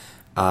Nottingham,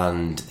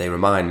 and they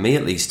remind me,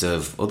 at least,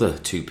 of other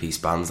two-piece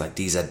bands like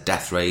DZ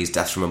Death Rays,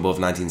 Death From Above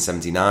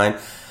 1979,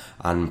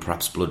 and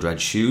perhaps Blood Red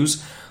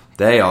Shoes.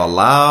 They are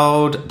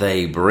loud,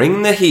 they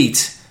bring the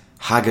heat.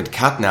 Haggard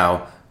Cat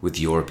now with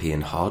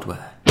European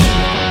Hardware.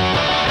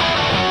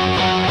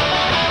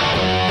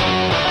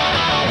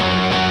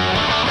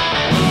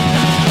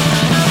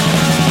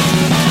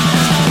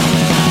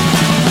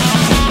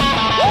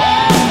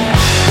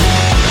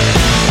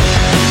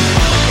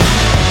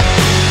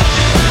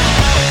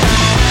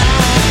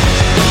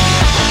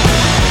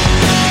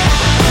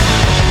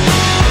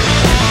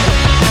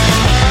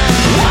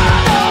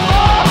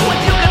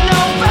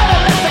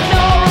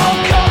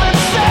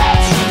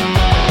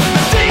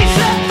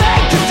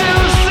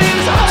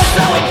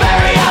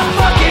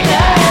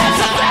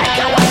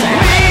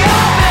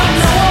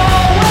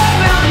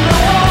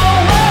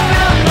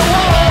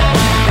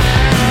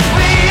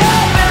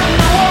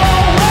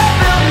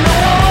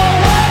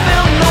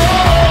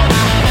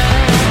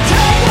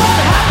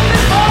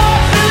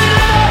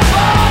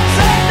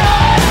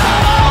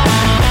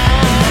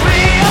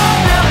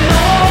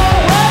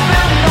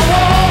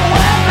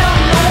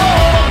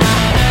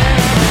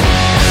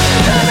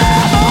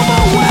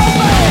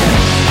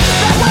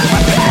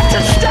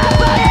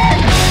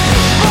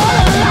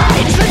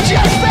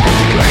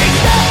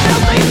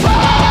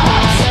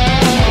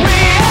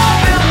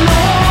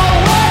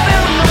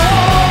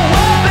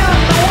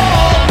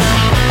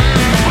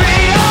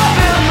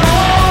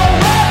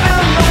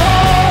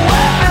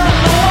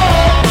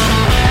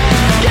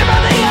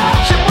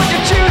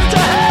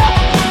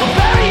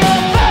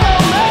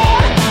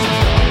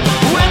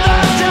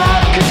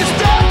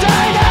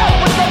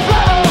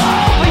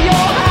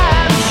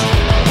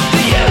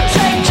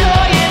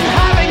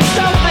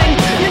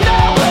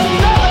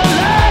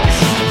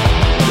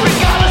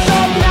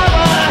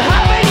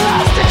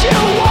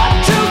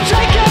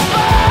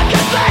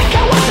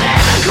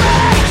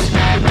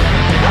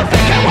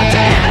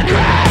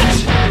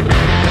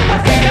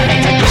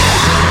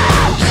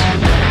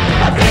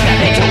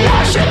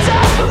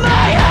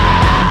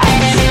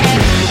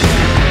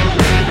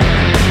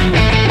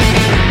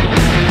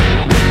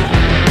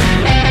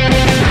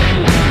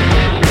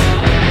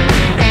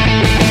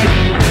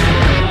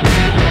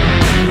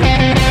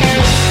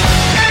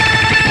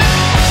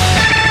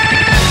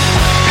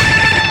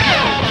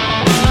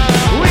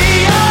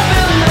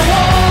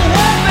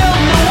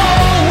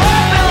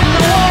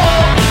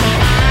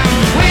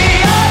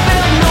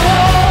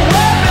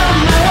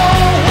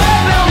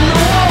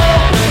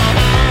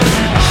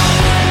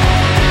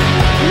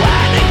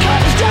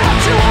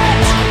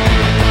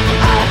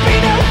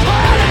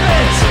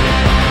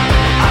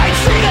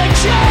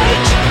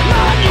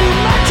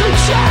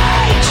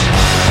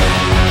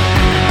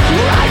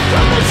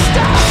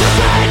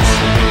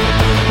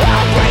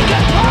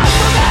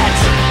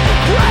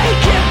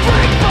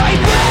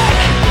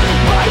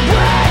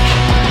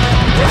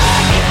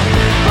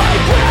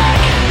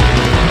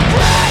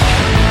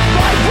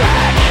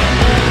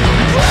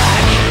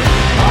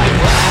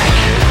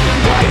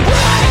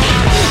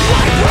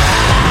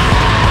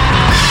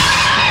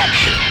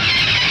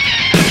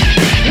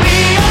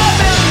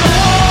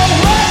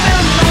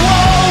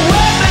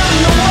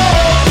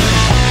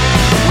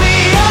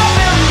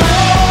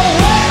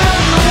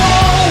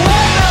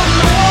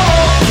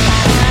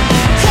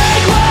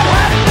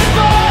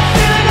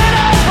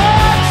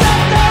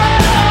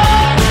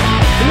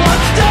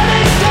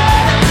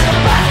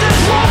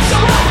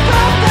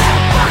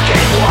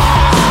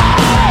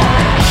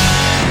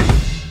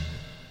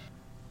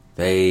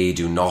 They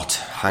do not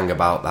hang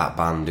about, that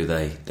band, do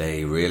they?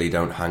 They really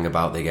don't hang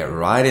about. They get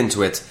right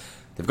into it.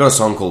 They've got a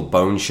song called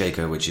Bone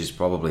Shaker, which is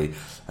probably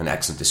an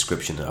excellent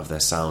description of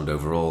their sound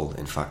overall,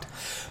 in fact.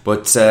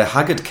 But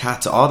Haggard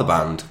Cat are the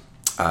band,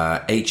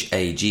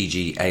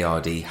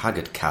 Haggard,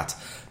 Haggard Cat.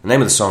 The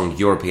name of the song,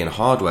 European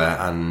Hardware,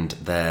 and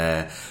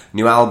their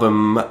new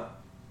album,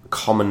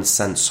 Common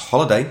Sense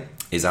Holiday,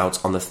 is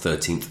out on the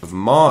 13th of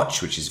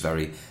March, which is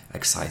very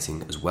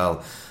exciting as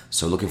well.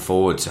 So looking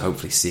forward to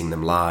hopefully seeing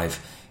them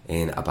live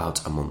in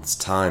about a month's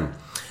time.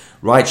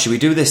 Right, should we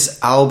do this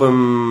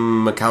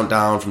album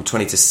countdown from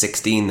 20 to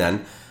 16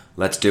 then?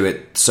 Let's do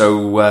it.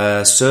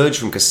 So Serge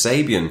from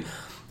Kasabian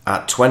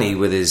at 20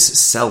 with his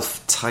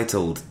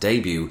self-titled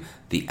debut,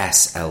 The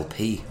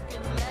SLP.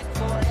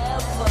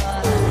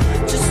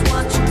 Just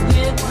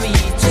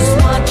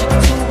want you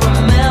to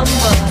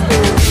remember.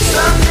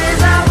 Some days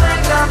I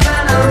wake up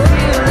and I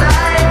feel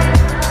like.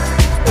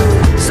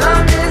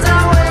 Some days I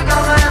wake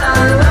up and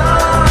I know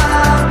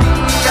I'll be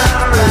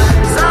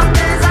alright. Some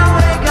days I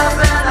wake up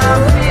and I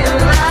feel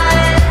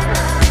like.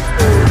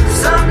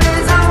 Some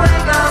days I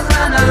wake up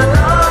and I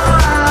know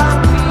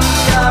I'll be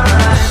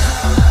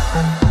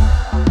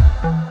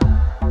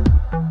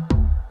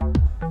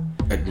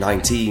alright. At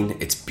 19,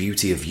 it's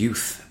Beauty of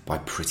Youth by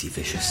Pretty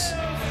Vicious.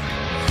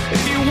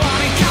 If you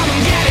wanna come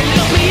and get it,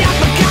 look me up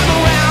and come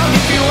around.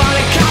 If you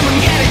wanna come and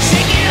get it,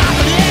 shake it off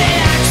and let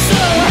it act so.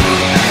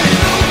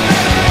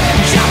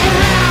 Jump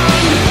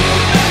around,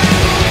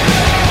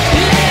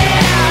 let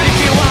it out. If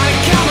you wanna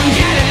come and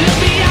get it,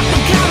 look me up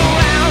and come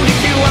around. If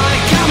you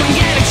wanna come and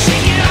get it,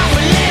 shake it off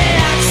and let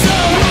it act so.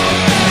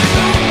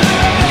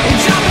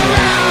 Jump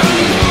around,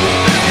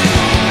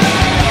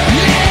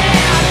 let it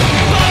out.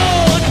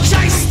 Bold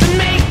choice to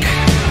make,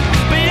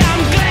 but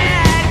I'm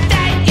glad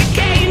that you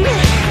came.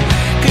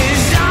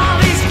 'Cause all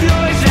these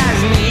floors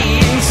drives me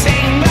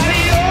insane. But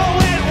it all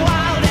went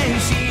wild and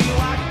she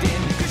walked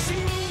in. 'Cause she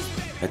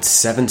moves. At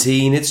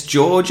 17, it's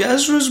George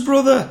Ezra's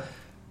brother.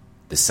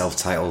 The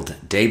self-titled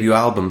debut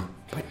album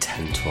by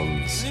 10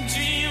 Tons.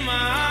 Dream I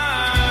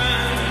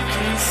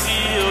can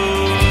see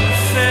your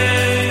face.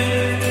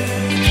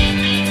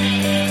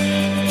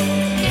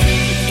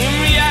 In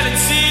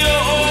reality,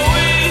 you're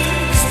always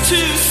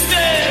 2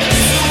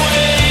 steps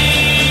away.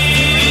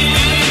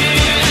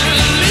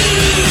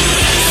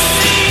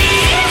 Lucy,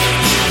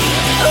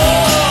 oh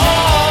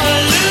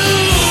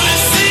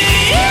Lucy,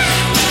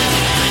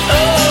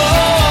 oh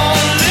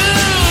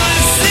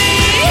Lucy,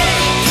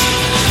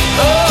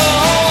 oh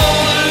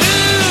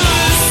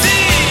Lucy.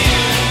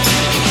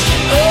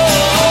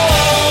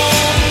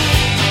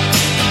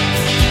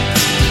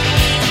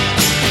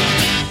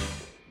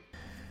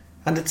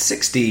 And at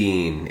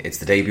 16, it's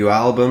the debut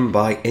album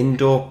by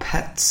Indoor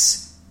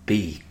Pets,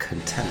 Be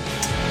Content.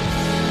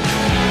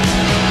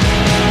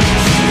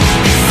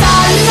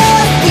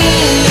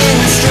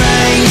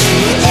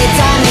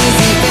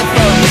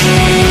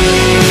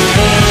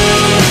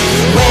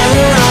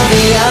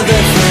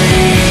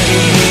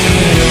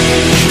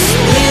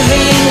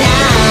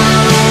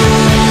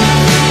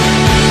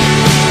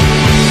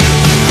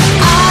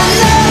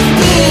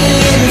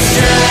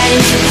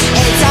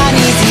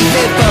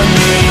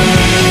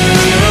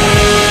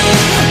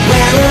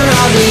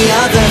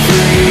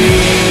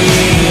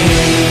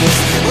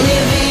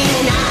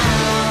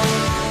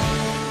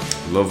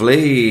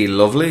 Lovely,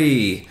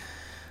 lovely.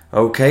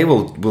 Okay,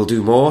 we'll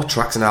do more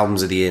tracks and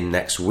albums of the year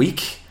next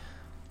week.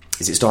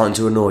 Is it starting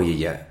to annoy you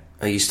yet?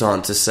 Are you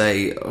starting to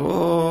say,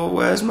 oh,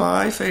 where's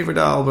my favourite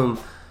album?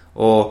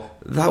 Or,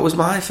 that was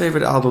my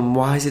favourite album,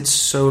 why is it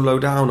so low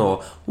down?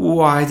 Or,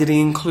 why did he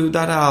include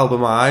that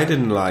album? I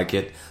didn't like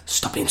it.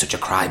 Stop being such a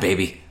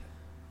crybaby.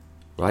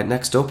 Right,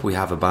 next up we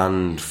have a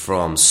band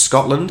from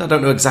Scotland. I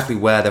don't know exactly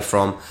where they're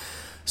from.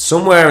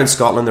 Somewhere in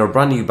Scotland, they're a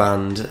brand new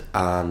band,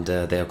 and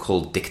they are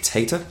called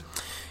Dictator.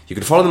 You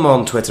can follow them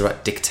on Twitter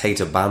at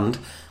Dictator Band,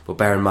 but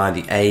bear in mind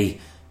the A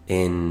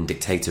in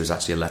Dictator is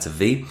actually a letter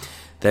V.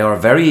 They are a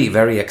very,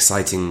 very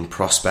exciting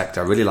prospect.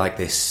 I really like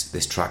this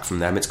track from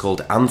them. It's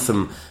called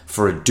Anthem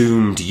for a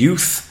Doomed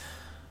Youth.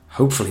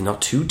 Hopefully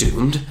not too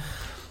doomed.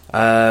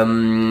 Yeah,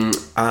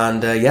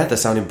 they're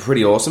sounding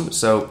pretty awesome.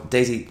 So,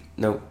 Daisy,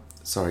 no,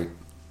 sorry,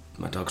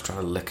 my dog's trying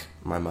to lick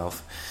my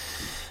mouth.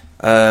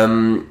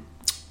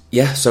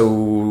 Yeah,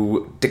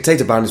 so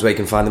Dictator Band is where you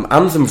can find them.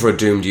 Anthem for a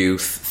Doomed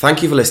Youth.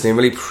 Thank you for listening.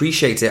 Really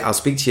appreciate it. I'll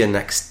speak to you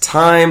next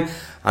time.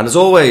 And as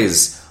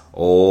always,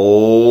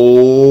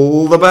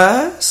 all the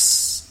best.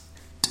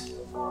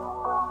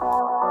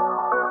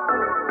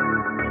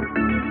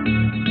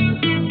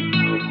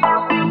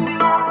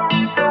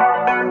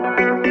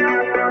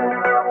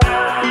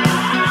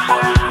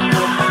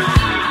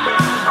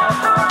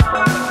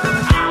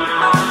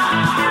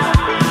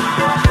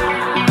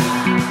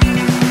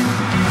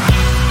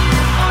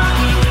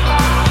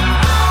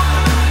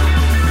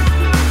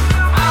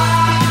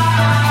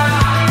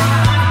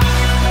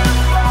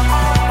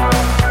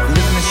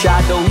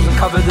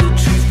 Cover the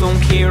truth, don't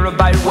care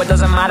about what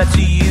doesn't matter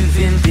to you.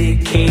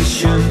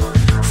 Vindication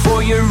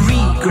for your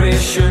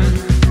regression.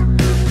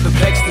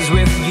 Perplexed as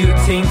with you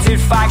tainted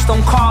facts.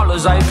 Don't call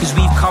us out cause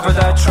we've covered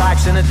our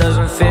tracks and it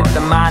doesn't fit the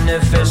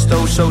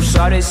manifesto. So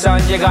sorry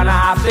son, you're gonna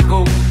have to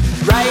go.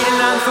 Write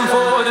an anthem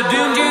for the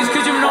doomed youth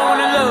cause you've known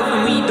to love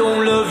and we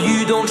don't love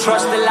you. Don't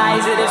trust the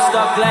lies that have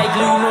stuck like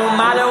glue. No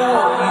matter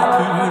what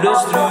you've put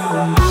us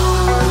through.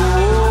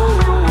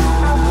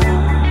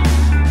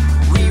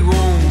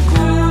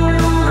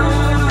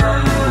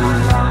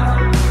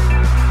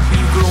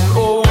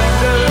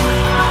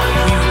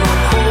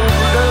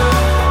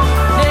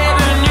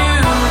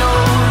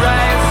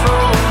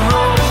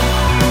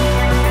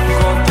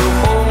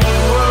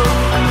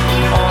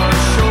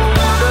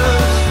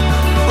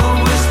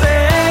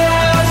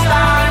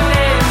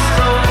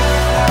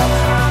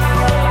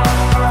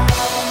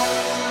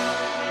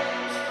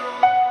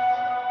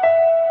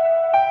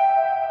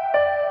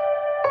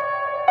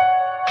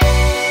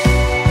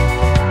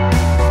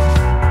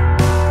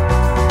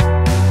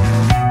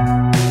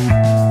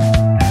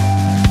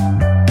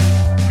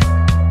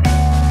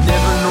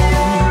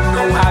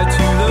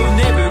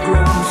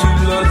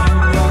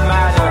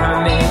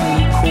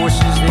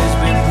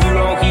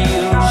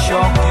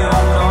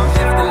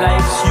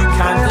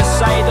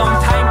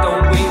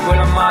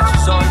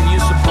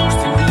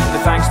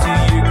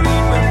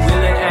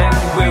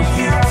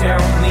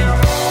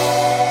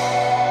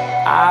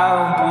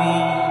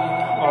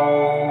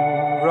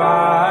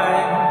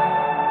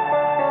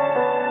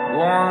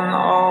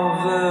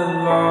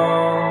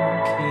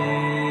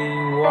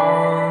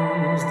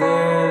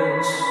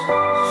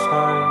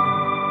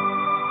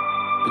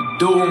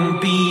 Don't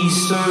be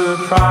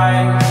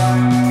surprised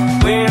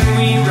when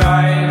we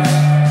rise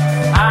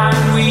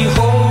and we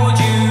hold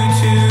you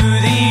to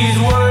these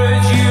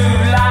words you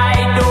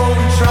lie.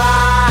 Don't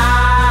try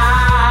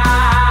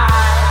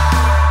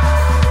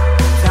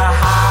to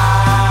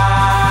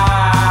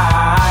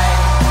hide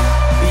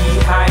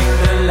behind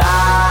the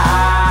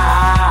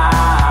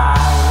lies.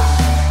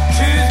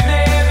 Truth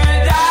never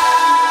dies.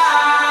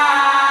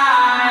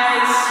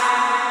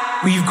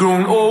 We've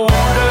grown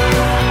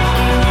older.